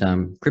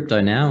 100%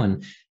 crypto now,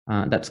 and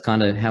that's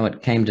kind of how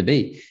it came to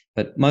be.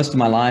 But most of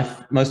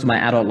my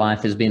adult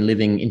life has been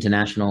living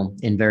international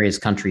in various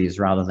countries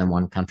rather than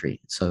one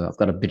country. So I've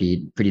got a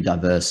pretty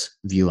diverse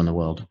view on the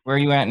world. Where are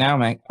you at now,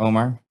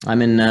 Omar?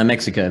 I'm in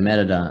Mexico,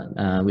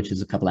 Merida, which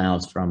is a couple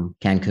hours from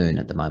Cancun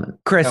at the moment.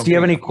 Chris, do you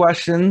have any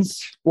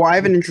questions? Well, I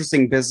have an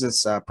interesting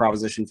business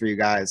proposition for you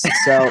guys.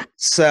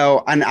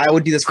 So, and I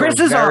would do this. Chris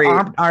is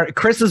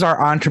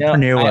our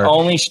entrepreneur. I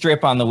only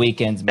strip on the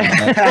weekends,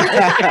 man.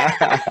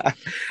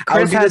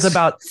 Chris has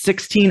about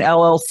 16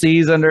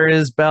 LLCs under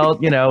his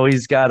belt. You know,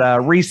 he's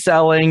got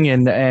reselling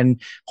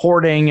and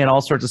hoarding and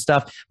all sorts of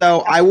stuff.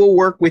 So I will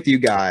work with you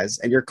guys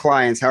and your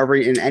clients, however,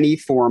 in any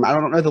form. I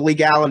don't know the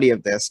legality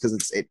of this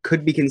because it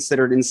could be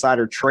considered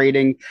insider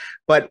trading.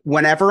 But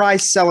whenever I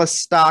sell a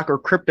stock or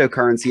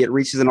cryptocurrency, it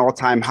reaches an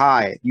all-time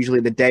high, usually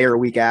the day or a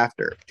week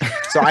after.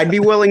 So I'd be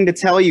willing to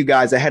tell you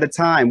guys ahead of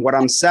time what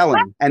I'm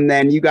selling, and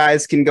then you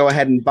guys can go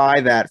ahead and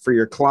buy that for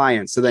your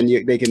clients. So then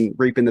they can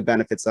reap in the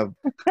benefits of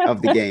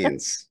the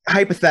gains.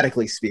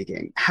 Hypothetically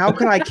speaking, how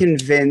could I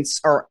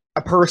convince, or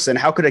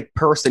how could a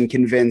person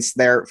convince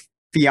their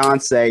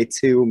fiance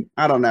to,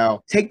 I don't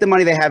know, take the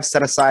money they have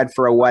set aside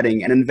for a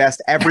wedding and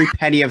invest every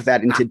penny of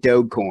that into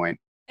Dogecoin?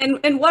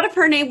 And what if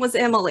her name was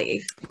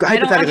Emily?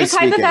 Hypothetically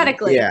speaking.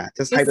 Hypothetically. Yeah,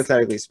 just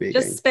hypothetically speaking.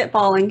 Just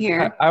spitballing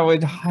here. I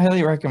would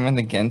highly recommend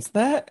against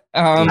that.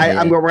 We're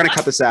going to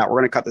cut this out. We're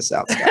going to cut this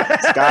out,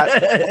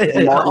 Scott.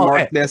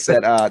 Mark this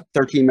at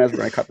 13 minutes. We're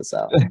going to cut this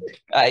out.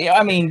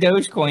 I mean,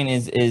 Dogecoin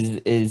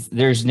is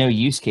there's no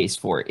use case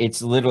for it.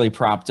 It's literally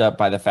propped up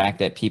by the fact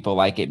that people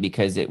like it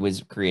because it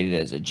was created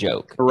as a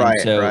joke. Right.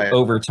 And so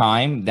over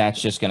time,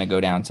 that's just going to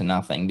go down to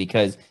nothing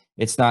because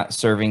it's not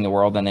serving the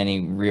world in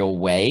any real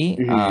way.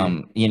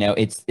 Mm-hmm. You know,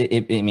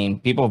 I mean,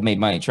 people have made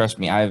money. Trust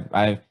me.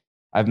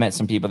 I've met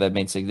some people that have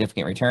made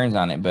significant returns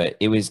on it, but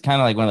it was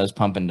kind of like one of those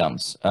pump and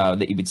dumps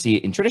that you would see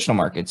in traditional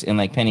markets in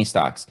like penny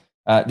stocks.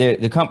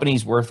 The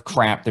company's worth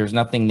crap. There's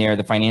nothing there.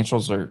 The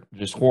financials are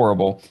just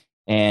horrible,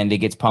 and it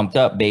gets pumped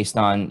up based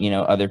on, you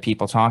know, other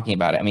people talking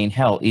about it. I mean,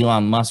 hell,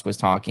 Elon Musk was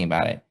talking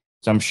about it.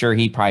 So I'm sure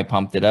he probably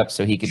pumped it up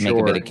so he could make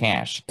a bit of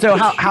cash. So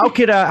how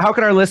could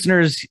our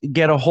listeners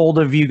get a hold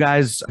of you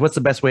guys? What's the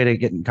best way to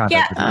get in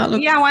contact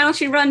with you? Why don't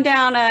you run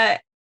down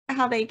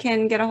how they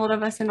can get a hold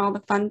of us and all the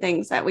fun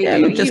things that we do?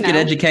 Look, just get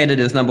educated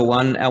is number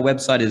one. Our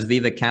website is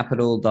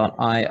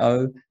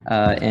vivacapital.io,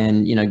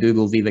 and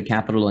Google Viva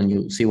Capital and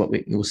you'll see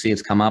you'll see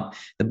it's come up.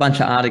 A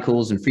bunch of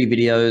articles and free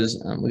videos.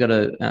 We've got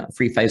a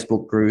free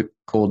Facebook group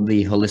called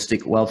the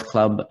Holistic Wealth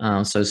Club.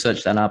 So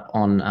search that up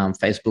on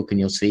Facebook and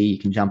you'll see you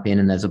can jump in,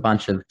 and there's a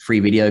bunch of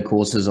free video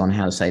courses on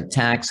how to save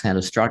tax, how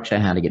to structure,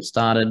 how to get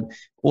started,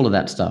 all of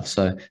that stuff.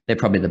 So they're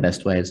probably the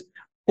best ways.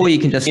 Or you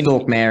can just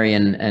stalk Mary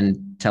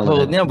and tell her.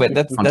 Well, no, but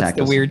that's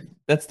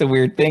the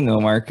weird thing,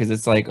 Omar, because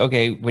it's like,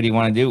 okay, what do you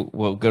want to do?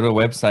 Well, go to a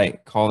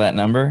website, call that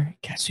number.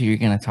 Guess who you're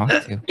gonna talk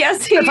to?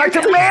 Guess who? Talk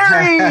to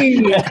Mary.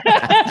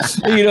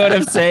 You know what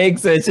I'm saying?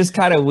 So it's just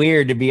kind of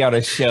weird to be on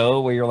a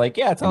show where you're like,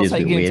 yeah, tell us how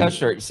you get in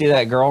touch with her. See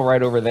that girl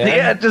right over there?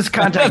 Yeah, just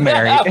contact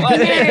Mary.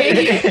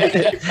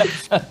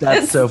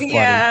 That's so funny.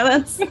 Yeah,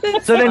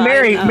 that's so then,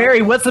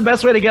 Mary, what's the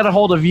best way to get a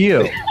hold of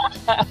you?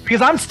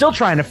 Because I'm still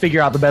trying to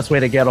figure out the best way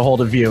to get a hold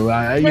of you.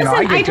 I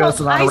get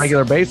ghosted on a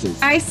regular basis.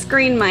 I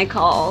screen my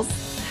calls.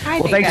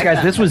 Well, thanks,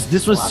 guys. This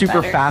was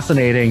super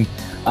fascinating.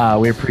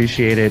 We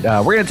appreciate it.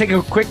 We're going to take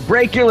a quick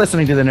break. You're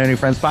listening to the No New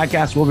Friends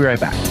podcast. We'll be right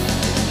back.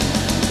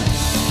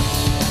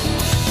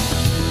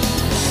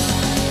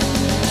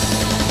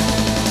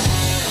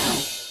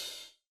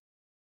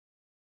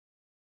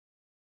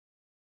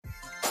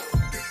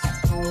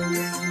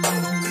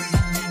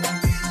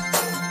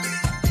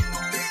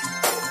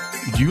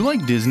 Do you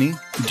like Disney?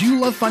 Do you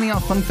love finding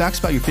out fun facts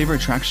about your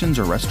favorite attractions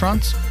or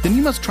restaurants? Then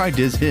you must try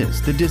Diz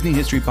Hiz, the Disney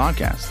History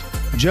Podcast.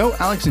 Joe,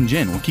 Alex, and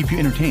Jen will keep you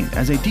entertained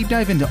as they deep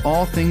dive into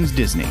all things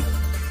Disney.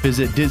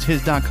 Visit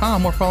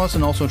DizHiz.com or follow us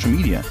on all social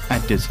media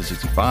at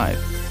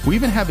DizHiz65. We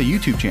even have a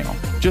YouTube channel.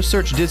 Just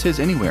search Diz Hiz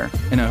anywhere,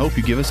 and I hope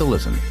you give us a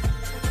listen.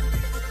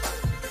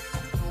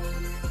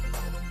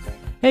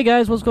 Hey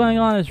guys, what's going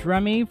on? It's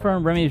Remy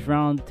from Remy's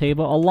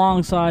Roundtable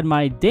alongside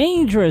my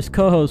dangerous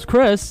co-host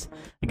Chris.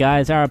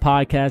 Guys, our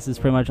podcast is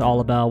pretty much all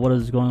about what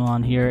is going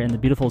on here in the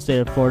beautiful state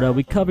of Florida.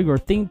 We cover your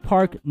theme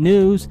park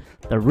news,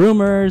 the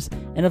rumors,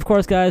 and of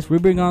course, guys, we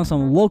bring on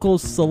some local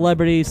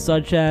celebrities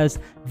such as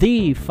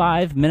the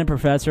 5-Minute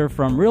Professor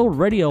from Real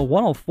Radio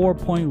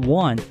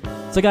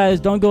 104.1. So guys,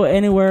 don't go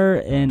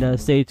anywhere and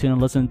stay tuned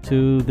and listen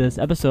to this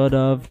episode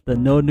of the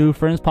No New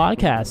Friends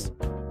podcast.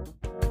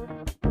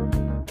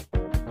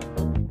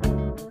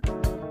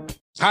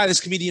 Hi, this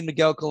is comedian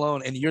Miguel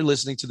Colon, and you're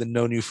listening to the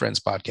No New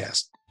Friends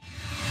podcast.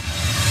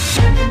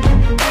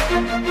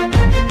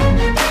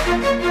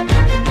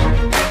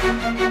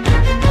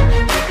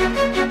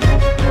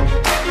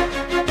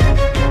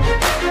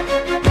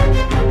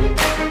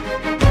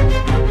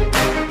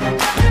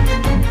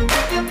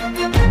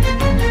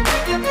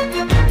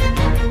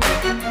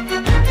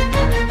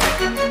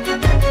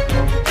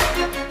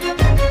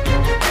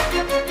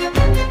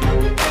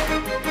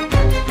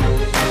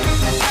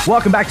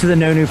 Welcome back to the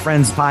No New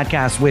Friends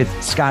podcast with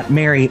Scott,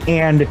 Mary,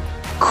 and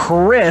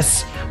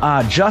Chris.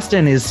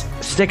 Justin is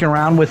sticking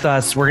around with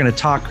us. We're going to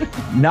talk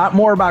not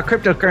more about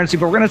cryptocurrency,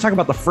 but we're going to talk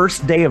about the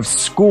first day of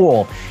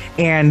school.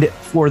 And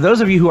for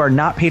those of you who are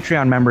not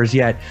Patreon members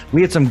yet,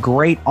 we had some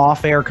great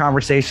off-air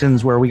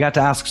conversations where we got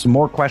to ask some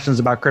more questions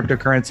about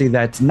cryptocurrency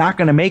that's not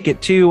going to make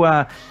it to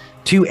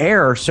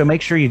air. So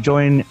make sure you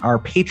join our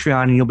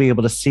Patreon and you'll be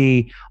able to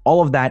see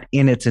all of that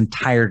in its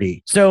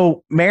entirety.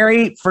 So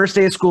Mary, first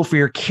day of school for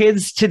your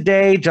kids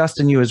today.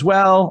 Justin, you as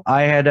well.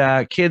 I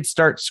had kids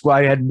start school.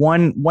 I had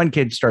one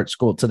kid start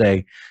school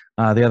today.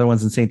 The other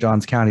one's in St.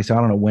 Johns County, so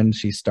I don't know when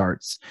she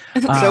starts.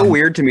 It's so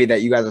weird to me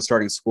that you guys are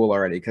starting school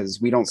already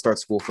because we don't start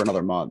school for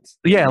another month.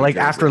 Yeah, like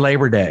after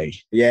Labor Day.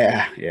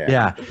 Yeah.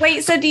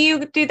 Wait, so do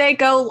they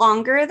go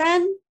longer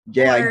then?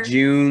 Yeah, like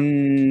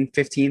June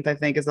 15th, I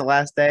think, is the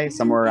last day,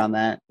 somewhere around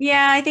that.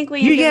 Yeah, I think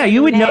we.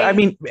 You would know. I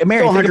mean,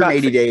 Mary,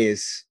 180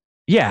 days.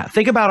 Yeah,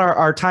 think about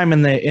our time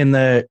in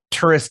the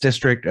tourist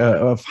district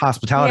of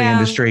hospitality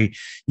industry.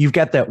 You've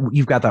got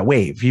that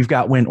wave. You've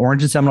got when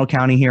Orange and Seminole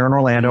County here in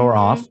Orlando are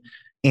off,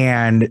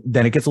 and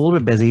then it gets a little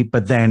bit busy.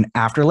 But then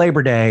after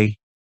Labor Day,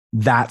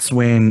 that's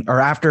when, or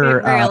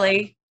after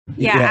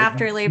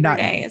after Labor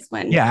Day is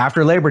when. Yeah,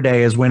 after Labor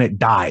Day is when it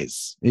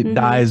dies. It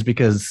dies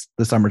because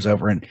the summer's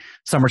over and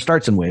summer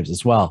starts in waves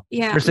as well.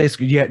 Yeah.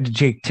 Did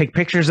you take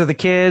pictures of the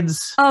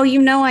kids? Oh,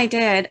 I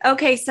did.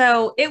 Okay,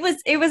 so it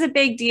was a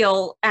big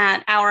deal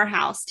at our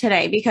house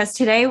today because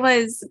today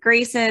was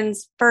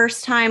Grayson's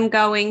first time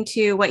going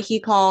to what he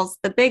calls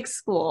the big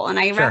school. And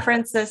I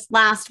referenced this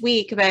last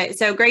week, but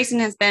so Grayson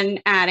has been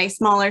at a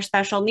smaller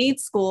special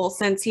needs school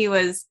since he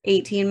was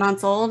 18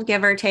 months old,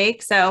 give or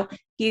take. So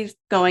he's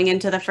going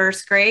into the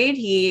first grade.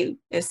 He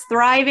is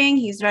thriving.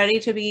 He's ready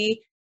to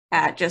be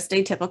at just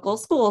a typical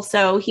school.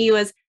 So he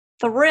was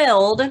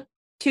thrilled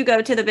to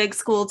go to the big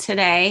school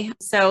today.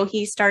 So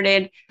he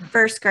started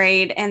first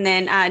grade, and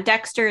then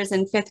Dexter is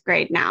in 5th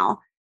grade now.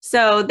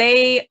 So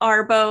they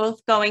are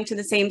both going to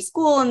the same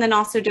school and then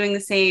also doing the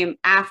same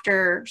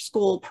after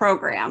school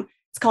program.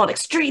 it's called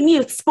extreme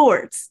youth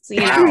sports. So,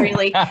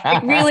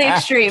 really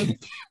extreme.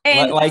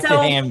 And like the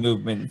hand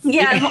movements.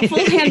 Yeah,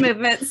 full hand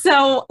movement.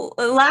 So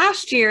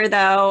last year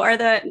though, or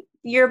the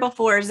year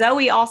before,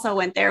 Zoe also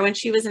went there when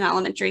she was in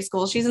elementary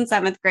school. She's in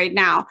 7th grade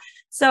now.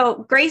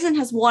 So Grayson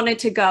has wanted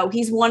to go.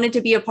 He's wanted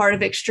to be a part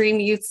of extreme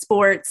youth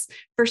sports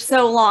for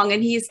so long,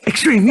 and he's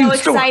so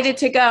excited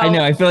to go. I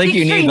know. I feel like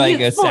you need like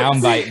a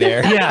soundbite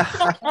there.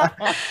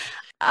 Yeah.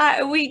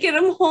 We get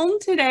them home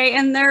today,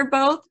 and they're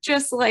both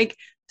just like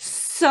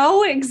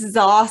so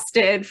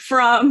exhausted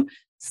from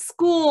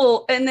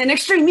school and then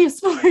extreme youth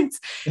sports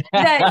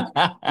that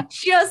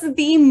just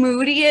the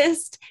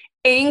moodiest,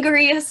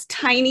 angriest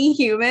tiny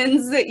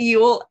humans that you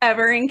will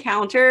ever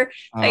encounter.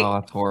 Like,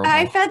 that's horrible.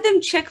 I fed them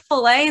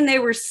Chick-fil-A and they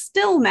were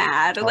still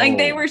mad. Like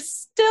they were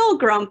still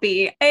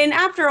grumpy. And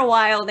after a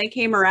while they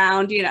came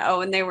around,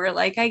 and they were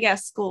like, I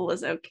guess school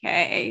is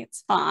okay.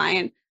 It's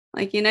fine.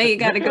 Like, you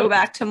got to go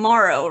back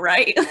tomorrow,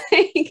 right?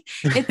 Like,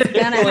 it's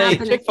gonna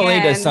happen. Chick-fil-A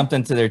again. does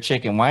something to their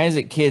chicken. Why is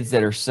it kids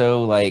that are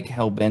so like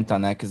hell bent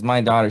on that? Because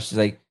my daughter, she's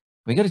like,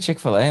 we go to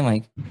Chick-fil-A. I'm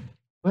like,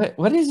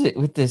 what is it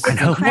with this?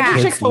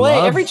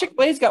 Every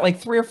Chick-fil-A's got like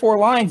 3 or 4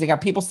 lines. They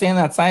got people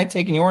standing outside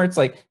taking your order. It's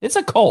like, it's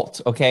a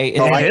cult, okay?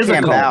 I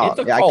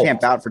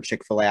camp out for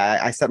Chick-fil-A.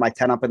 I set my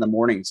tent up in the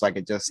morning so I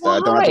could just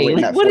don't have to wait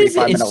in that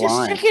 45-minute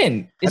line.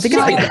 Chicken. I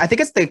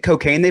think it's the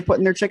cocaine they put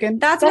in their chicken.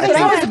 That's what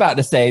I was about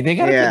to say. They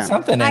got to put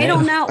something in it. I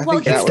don't know. Well,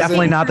 it's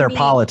definitely not their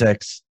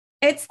politics.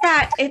 It's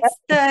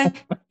the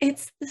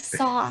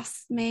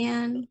sauce,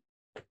 man.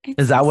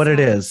 Is that what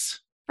it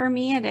is? For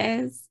me, it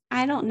is.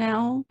 I don't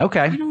know.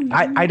 Okay.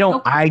 I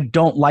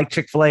don't like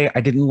Chick-fil-A.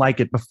 I didn't like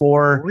it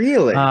before.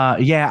 Really?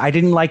 Yeah, I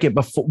didn't like it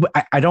before.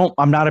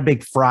 I'm not a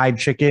big fried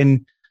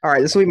chicken. All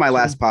right, this will be my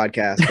last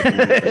podcast.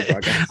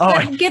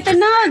 Get the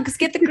nugs,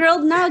 get the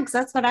grilled nugs.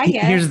 That's what I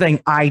get. Here's the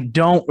thing. I'm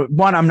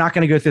not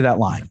going to go through that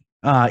line.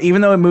 Even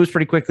though it moves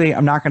pretty quickly,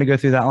 I'm not going to go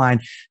through that line.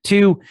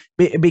 2,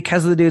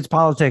 because of the dude's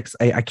politics,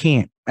 I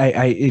can't.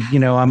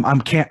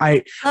 I'm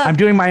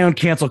doing my own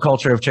cancel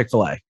culture of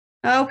Chick-fil-A.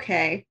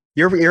 Okay.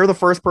 You're the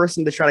first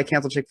person to try to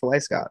cancel Chick-fil-A,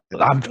 Scott.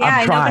 I'm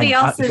trying. Nobody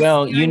else is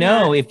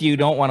if you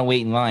don't want to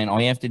wait in line, all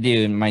you have to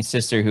do, and my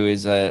sister, who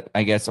is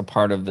I guess a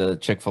part of the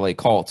Chick-fil-A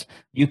cult,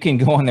 you can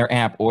go on their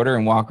app, order,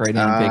 and walk right in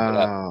and pick it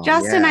up.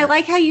 Justin, I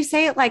like how you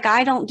say it like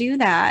I don't do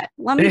that.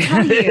 Let me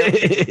tell you.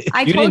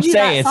 You didn't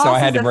say it, so I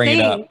had to bring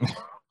it up.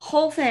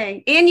 Whole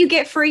thing. And you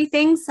get free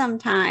things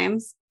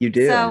sometimes. You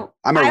do. So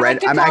I'm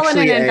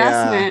actually an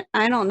investment.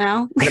 I don't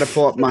know. I'm gonna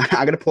pull up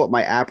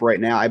my app right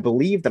now. I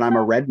believe that I'm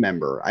a red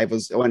member. I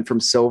went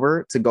from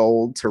silver to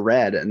gold to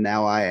red, and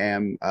now I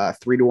am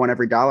 3 to 1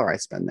 every dollar I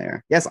spend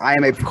there. Yes, I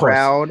am a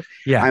proud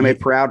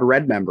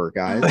red member,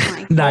 guys.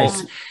 Oh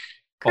nice.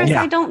 Chris,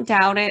 I don't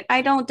doubt it.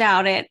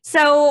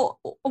 So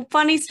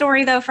funny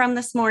story though from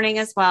this morning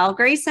as well.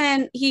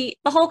 Grayson, the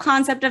whole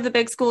concept of the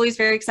big school he's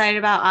very excited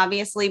about,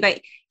 obviously,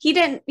 but he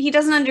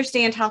doesn't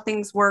understand how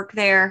things work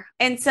there.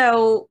 And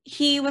so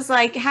he was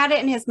like, had it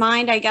in his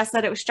mind, I guess,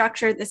 that it was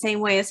structured the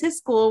same way as his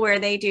school, where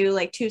they do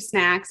like 2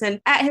 snacks.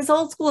 And at his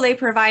old school, they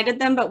provided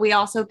them, but we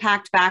also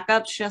packed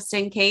backups just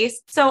in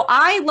case. So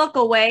I look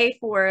away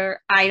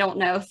for,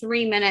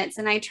 3 minutes,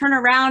 and I turn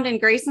around and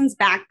Grayson's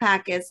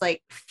backpack is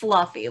like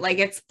fluffy, like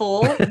it's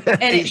full, and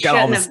it got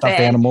all the stuffed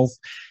animals.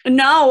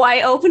 No,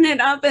 I open it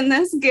up, and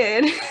this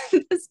kid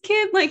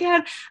like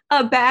had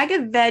a bag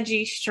of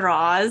veggie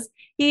straws.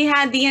 He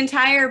had the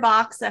entire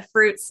box of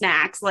fruit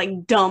snacks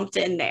like dumped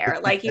in there.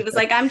 Like he was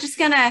like,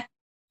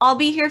 I'll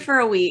be here for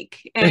a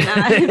week, and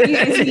if you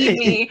guys need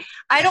me.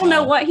 I don't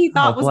know what he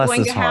thought was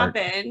going to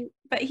happen,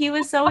 but he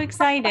was so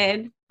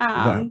excited.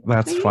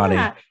 That's funny.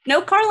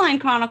 No Carline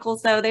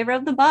Chronicles though. They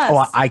rode the bus.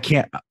 Oh, I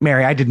can't,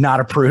 Mary. I did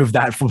not approve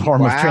that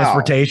form of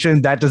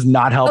transportation. That does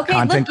not help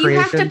content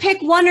creation. You have to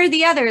pick one or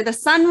the other: the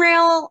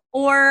Sunrail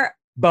or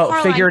both.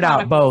 Carline figure it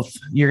out. Chronicles.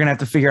 Both. You're gonna have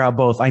to figure out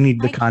both. I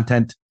need the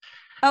content.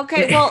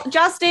 Okay, well,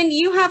 Justin,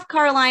 you have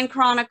Carline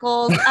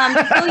Chronicles.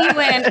 To fill you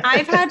in,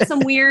 I've had some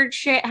weird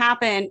shit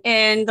happen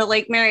in the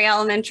Lake Mary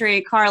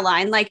Elementary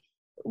Carline. Like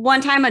one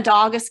time, a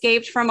dog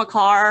escaped from a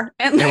car,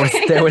 and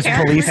there was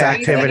police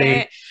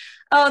activity.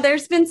 Oh,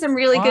 there's been some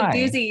really good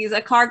doozies.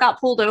 A car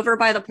got pulled over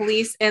by the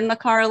police in the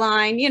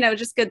Carline.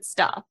 Just good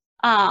stuff.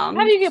 How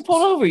do you get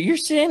pulled over? You're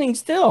standing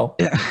still.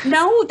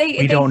 No,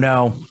 we don't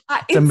know.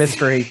 It's a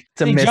mystery.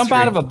 It's a mystery. Jump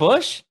out of a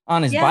bush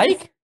on his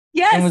bike?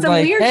 Yes, some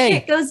weird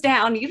shit goes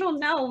down. You don't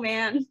know,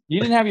 man.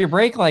 You didn't have your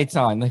brake lights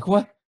on. Like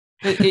what?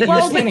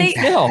 You're standing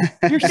still.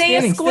 They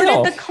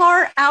escorted the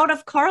car out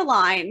of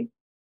Carline.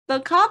 The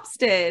cops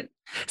did.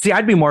 See,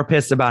 I'd be more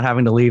pissed about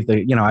having to leave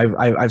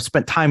I've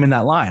spent time in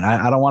that line.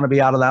 I don't want to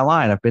be out of that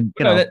line. I've been,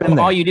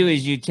 all you do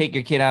is you take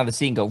your kid out of the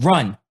seat and go,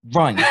 run.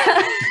 And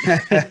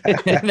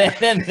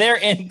then they're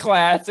in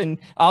class and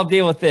I'll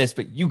deal with this,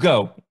 but you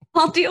go.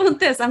 I'll deal with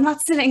this. I'm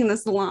not sitting in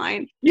this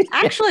line.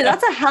 Actually,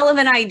 that's a hell of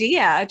an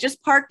idea.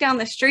 Just park down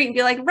the street and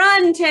be like,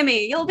 run,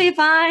 Timmy. You'll be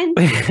fine.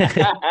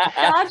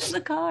 Dodge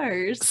the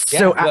cars.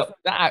 So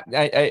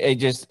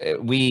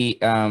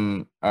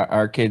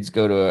our kids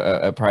go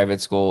to a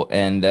private school,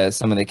 and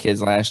some of the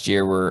kids last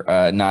year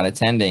were not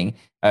attending.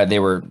 They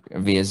were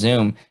via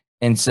Zoom.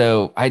 And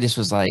so I just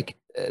was like,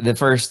 the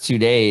first 2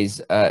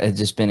 days had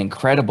just been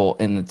incredible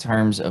in the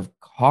terms of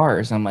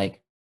cars. I'm like,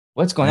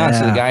 what's going on?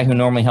 So the guy who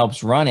normally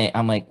helps run it,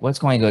 I'm like, what's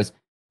going on? He goes,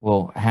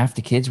 well, half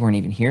the kids weren't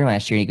even here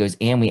last year. He goes,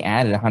 and we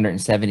added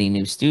 170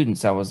 new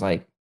students. I was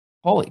like,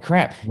 holy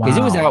crap. Because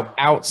it was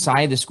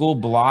outside the school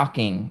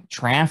blocking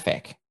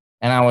traffic.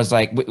 And I was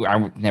like,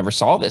 I never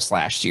saw this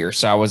last year.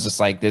 So I was just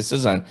like, this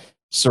is a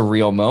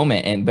surreal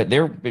moment. But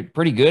they're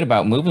pretty good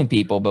about moving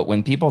people. But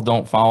when people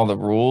don't follow the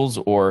rules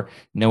or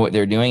know what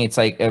they're doing, it's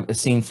like a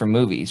scene from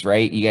movies,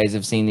 right? You guys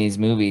have seen these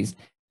movies.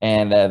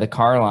 And the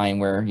car line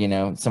where,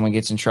 someone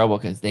gets in trouble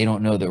because they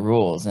don't know the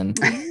rules. And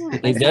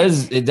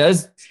it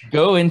does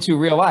go into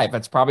real life.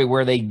 That's probably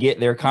where they get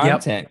their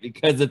content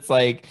because it's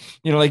like,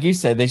 like you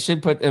said, they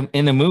should put them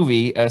in the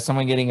movie,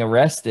 someone getting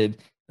arrested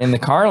in the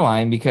car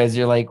line because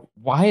you're like,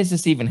 why is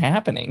this even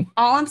happening?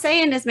 All I'm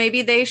saying is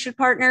maybe they should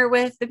partner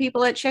with the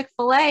people at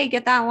Chick-fil-A,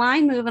 get that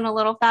line moving a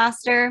little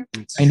faster.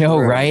 I know,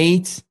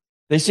 right?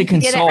 They should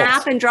consult. Get an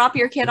app and drop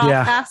your kid off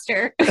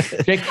faster.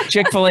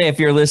 Chick-fil-A, if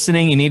you're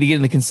listening, you need to get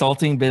in the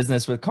consulting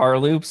business with car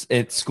loops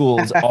at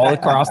schools all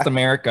across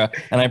America.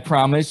 And I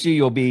promise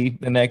you'll be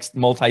the next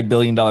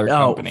multi-billion-dollar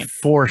company.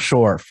 For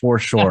sure.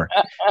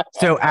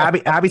 So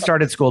Abby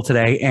started school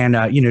today, and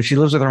she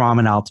lives with her mom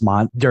in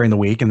Altamont during the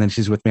week, and then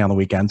she's with me on the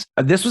weekends.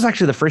 This was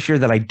actually the first year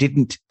that I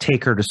didn't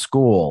take her to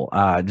school,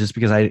 just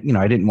because I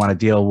didn't want to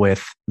deal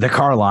with the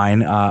car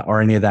line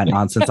or any of that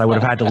nonsense. I would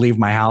have had to leave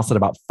my house at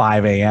about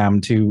 5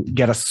 a.m. to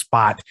get a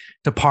spot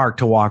to park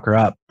to walk her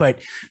up.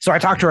 But so I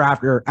talked to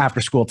her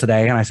after school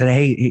today, and I said,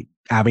 hey,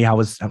 Abby, how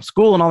was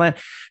school and all that?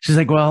 She's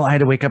like, well, I had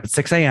to wake up at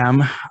 6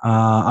 a.m.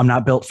 I'm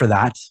not built for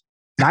that.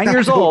 9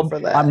 years old.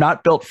 I'm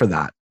not built for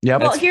that.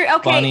 Yep. Well,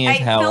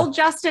 I filled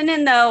Justin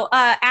in though.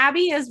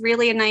 Abby is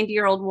really a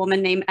 90-year-old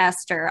woman named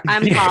Esther.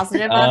 I'm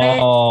positive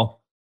of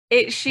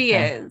it. She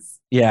is.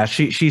 Yeah,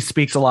 she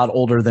speaks a lot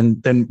older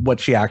than what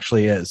she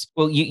actually is.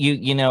 Well,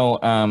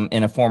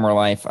 in a former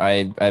life,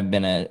 I've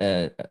been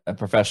a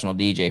professional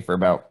DJ for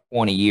about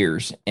 20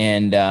 years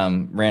and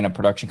ran a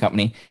production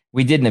company.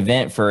 We did an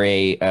event for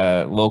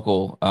a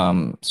local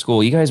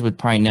school. You guys would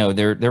probably know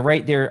they're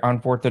right there on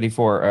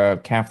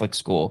 434 Catholic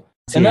school.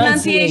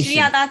 Annunciation.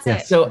 Yeah, that's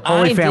it. So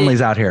Holy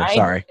Family's out here.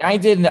 Sorry, I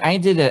did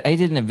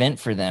an event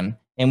for them.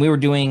 And we were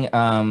doing,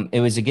 it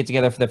was a get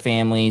together for the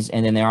families.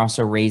 And then they're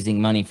also raising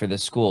money for the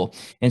school.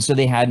 And so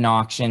they had an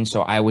auction.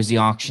 So I was the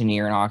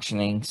auctioneer and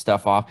auctioning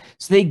stuff off.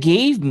 So they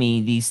gave me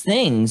these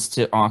things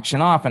to auction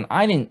off. And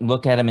I didn't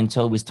look at them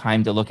until it was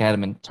time to look at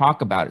them and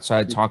talk about it. So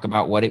I'd talk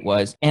about what it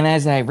was. And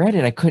as I read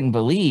it, I couldn't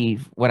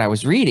believe what I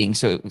was reading.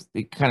 So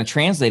it kind of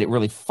translated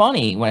really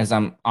funny as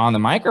I'm on the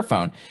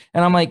microphone.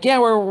 And I'm like, yeah,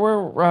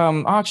 we're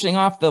auctioning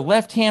off the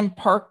left-hand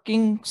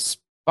parking spot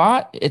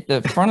at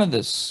the front of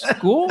the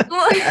school.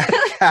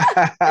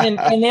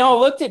 and they all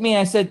looked at me and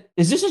I said,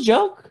 is this a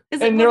joke?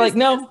 And they're like,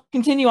 no,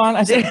 continue on.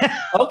 I said,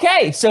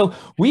 okay, so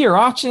we are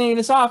auctioning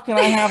this off. Can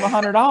I have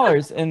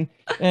 $100?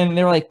 And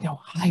they're like, no,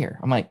 higher.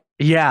 I'm like,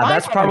 yeah,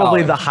 that's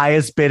probably the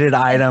highest bidded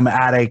item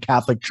at a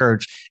Catholic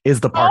church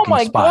is the parking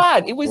spot. Oh my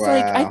God. It was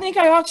like, I think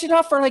I auctioned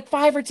off for like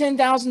 $5,000 or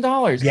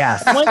 $10,000.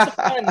 Yes. Once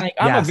again,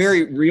 I'm a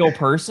very real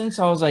person.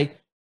 So I was like,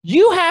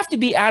 you have to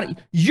be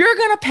you're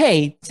going to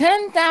pay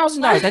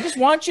 $10,000. I just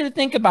want you to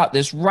think about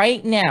this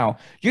right now.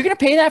 You're going to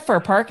pay that for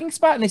a parking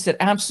spot? And they said,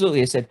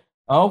 absolutely. I said,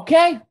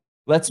 okay,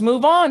 let's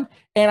move on.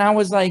 And I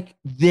was like,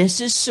 this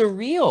is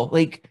surreal.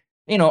 Like,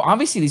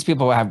 obviously these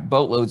people have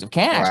boatloads of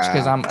cash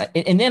because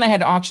and then I had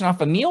to auction off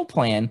a meal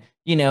plan,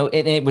 and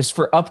it was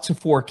for up to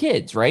 4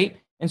 kids. Right.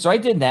 And so I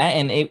did that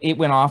and it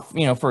went off,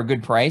 for a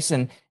good price.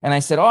 And I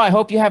said, oh, I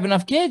hope you have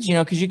enough kids,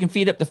 because you can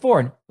feed up to 4.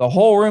 And the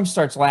whole room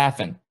starts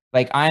laughing.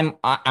 Like I'm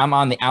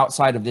on the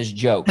outside of this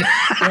joke.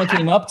 Someone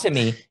came up to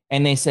me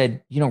and they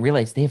said, you don't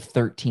realize they have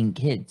 13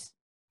 kids.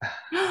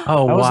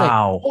 Oh,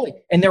 wow.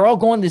 Like, and they're all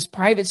going to this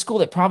private school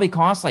that probably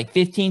costs like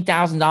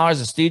 $15,000 a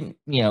student,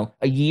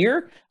 a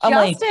year.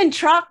 I'm Justin,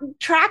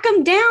 track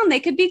them down. They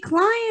could be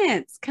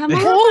clients. Come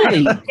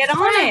on, get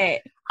on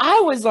it.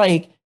 I was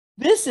like,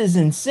 this is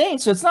insane.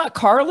 So it's not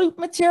car loop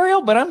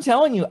material, but I'm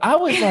telling you, I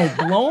was like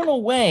blown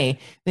away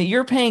that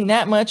you're paying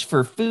that much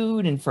for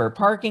food and for a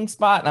parking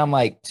spot. And I'm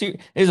like,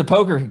 there's a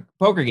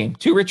poker game.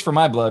 Too rich for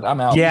my blood.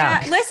 I'm out.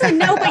 Yeah. Listen,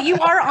 no, but you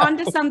are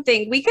onto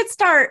something. We could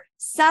start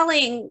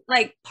selling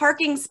like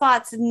parking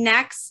spots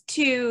next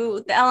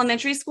to the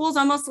elementary schools,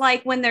 almost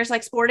like when there's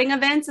like sporting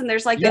events and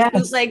there's like those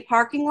bootleg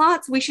parking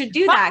lots. We should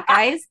do that,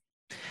 guys.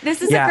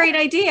 This is a great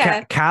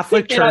idea.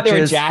 Catholic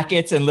churches,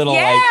 jackets and little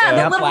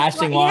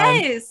flashing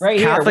lines. Right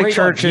Catholic here,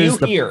 churches,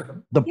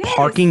 the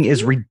parking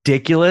is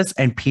ridiculous,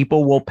 and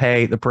people will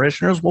pay. The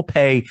parishioners will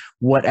pay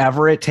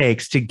whatever it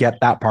takes to get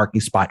that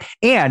parking spot,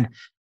 and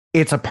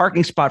it's a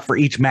parking spot for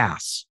each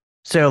mass.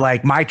 So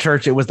like my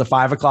church, it was the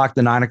 5 o'clock,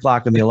 the 9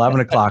 o'clock, and the 11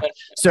 o'clock.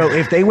 So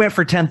if they went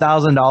for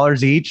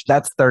 $10,000 each,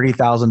 that's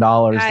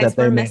 $30,000 that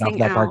they made off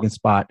that parking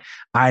spot.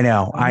 I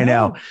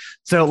know.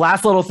 So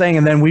last little thing,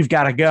 and then we've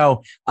got to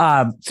go.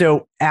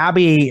 So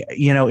Abby,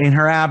 in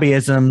her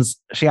Abbyisms,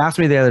 she asked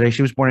me the other day,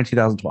 she was born in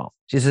 2012.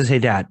 She says, "Hey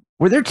Dad,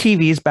 were there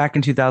TVs back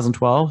in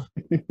 2012?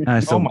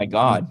 Oh my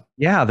God.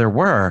 Yeah, there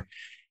were.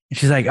 And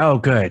she's like, "Oh,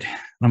 good." And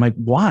I'm like,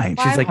 "Why?"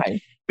 She's like,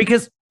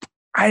 "Because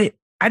I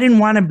didn't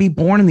want to be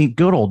born in the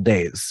good old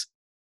days."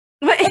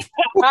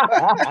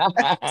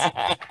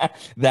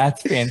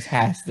 That's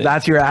fantastic.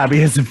 That's your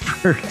Abbyism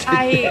for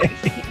today.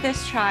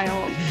 This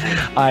child.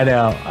 I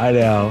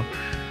know.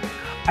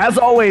 As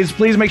always,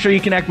 please make sure you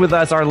connect with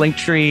us. Our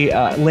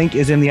Linktree link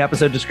is in the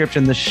episode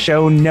description, the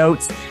show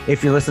notes.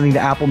 If you're listening to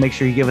Apple, make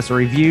sure you give us a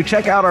review.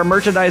 Check out our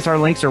merchandise. Our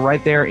links are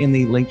right there in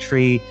the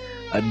Linktree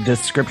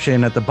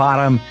description at the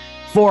bottom.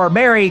 For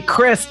Mary,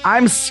 Chris,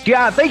 I'm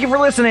Scott. Thank you for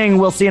listening.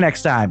 We'll see you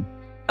next time.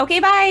 Okay,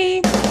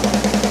 bye.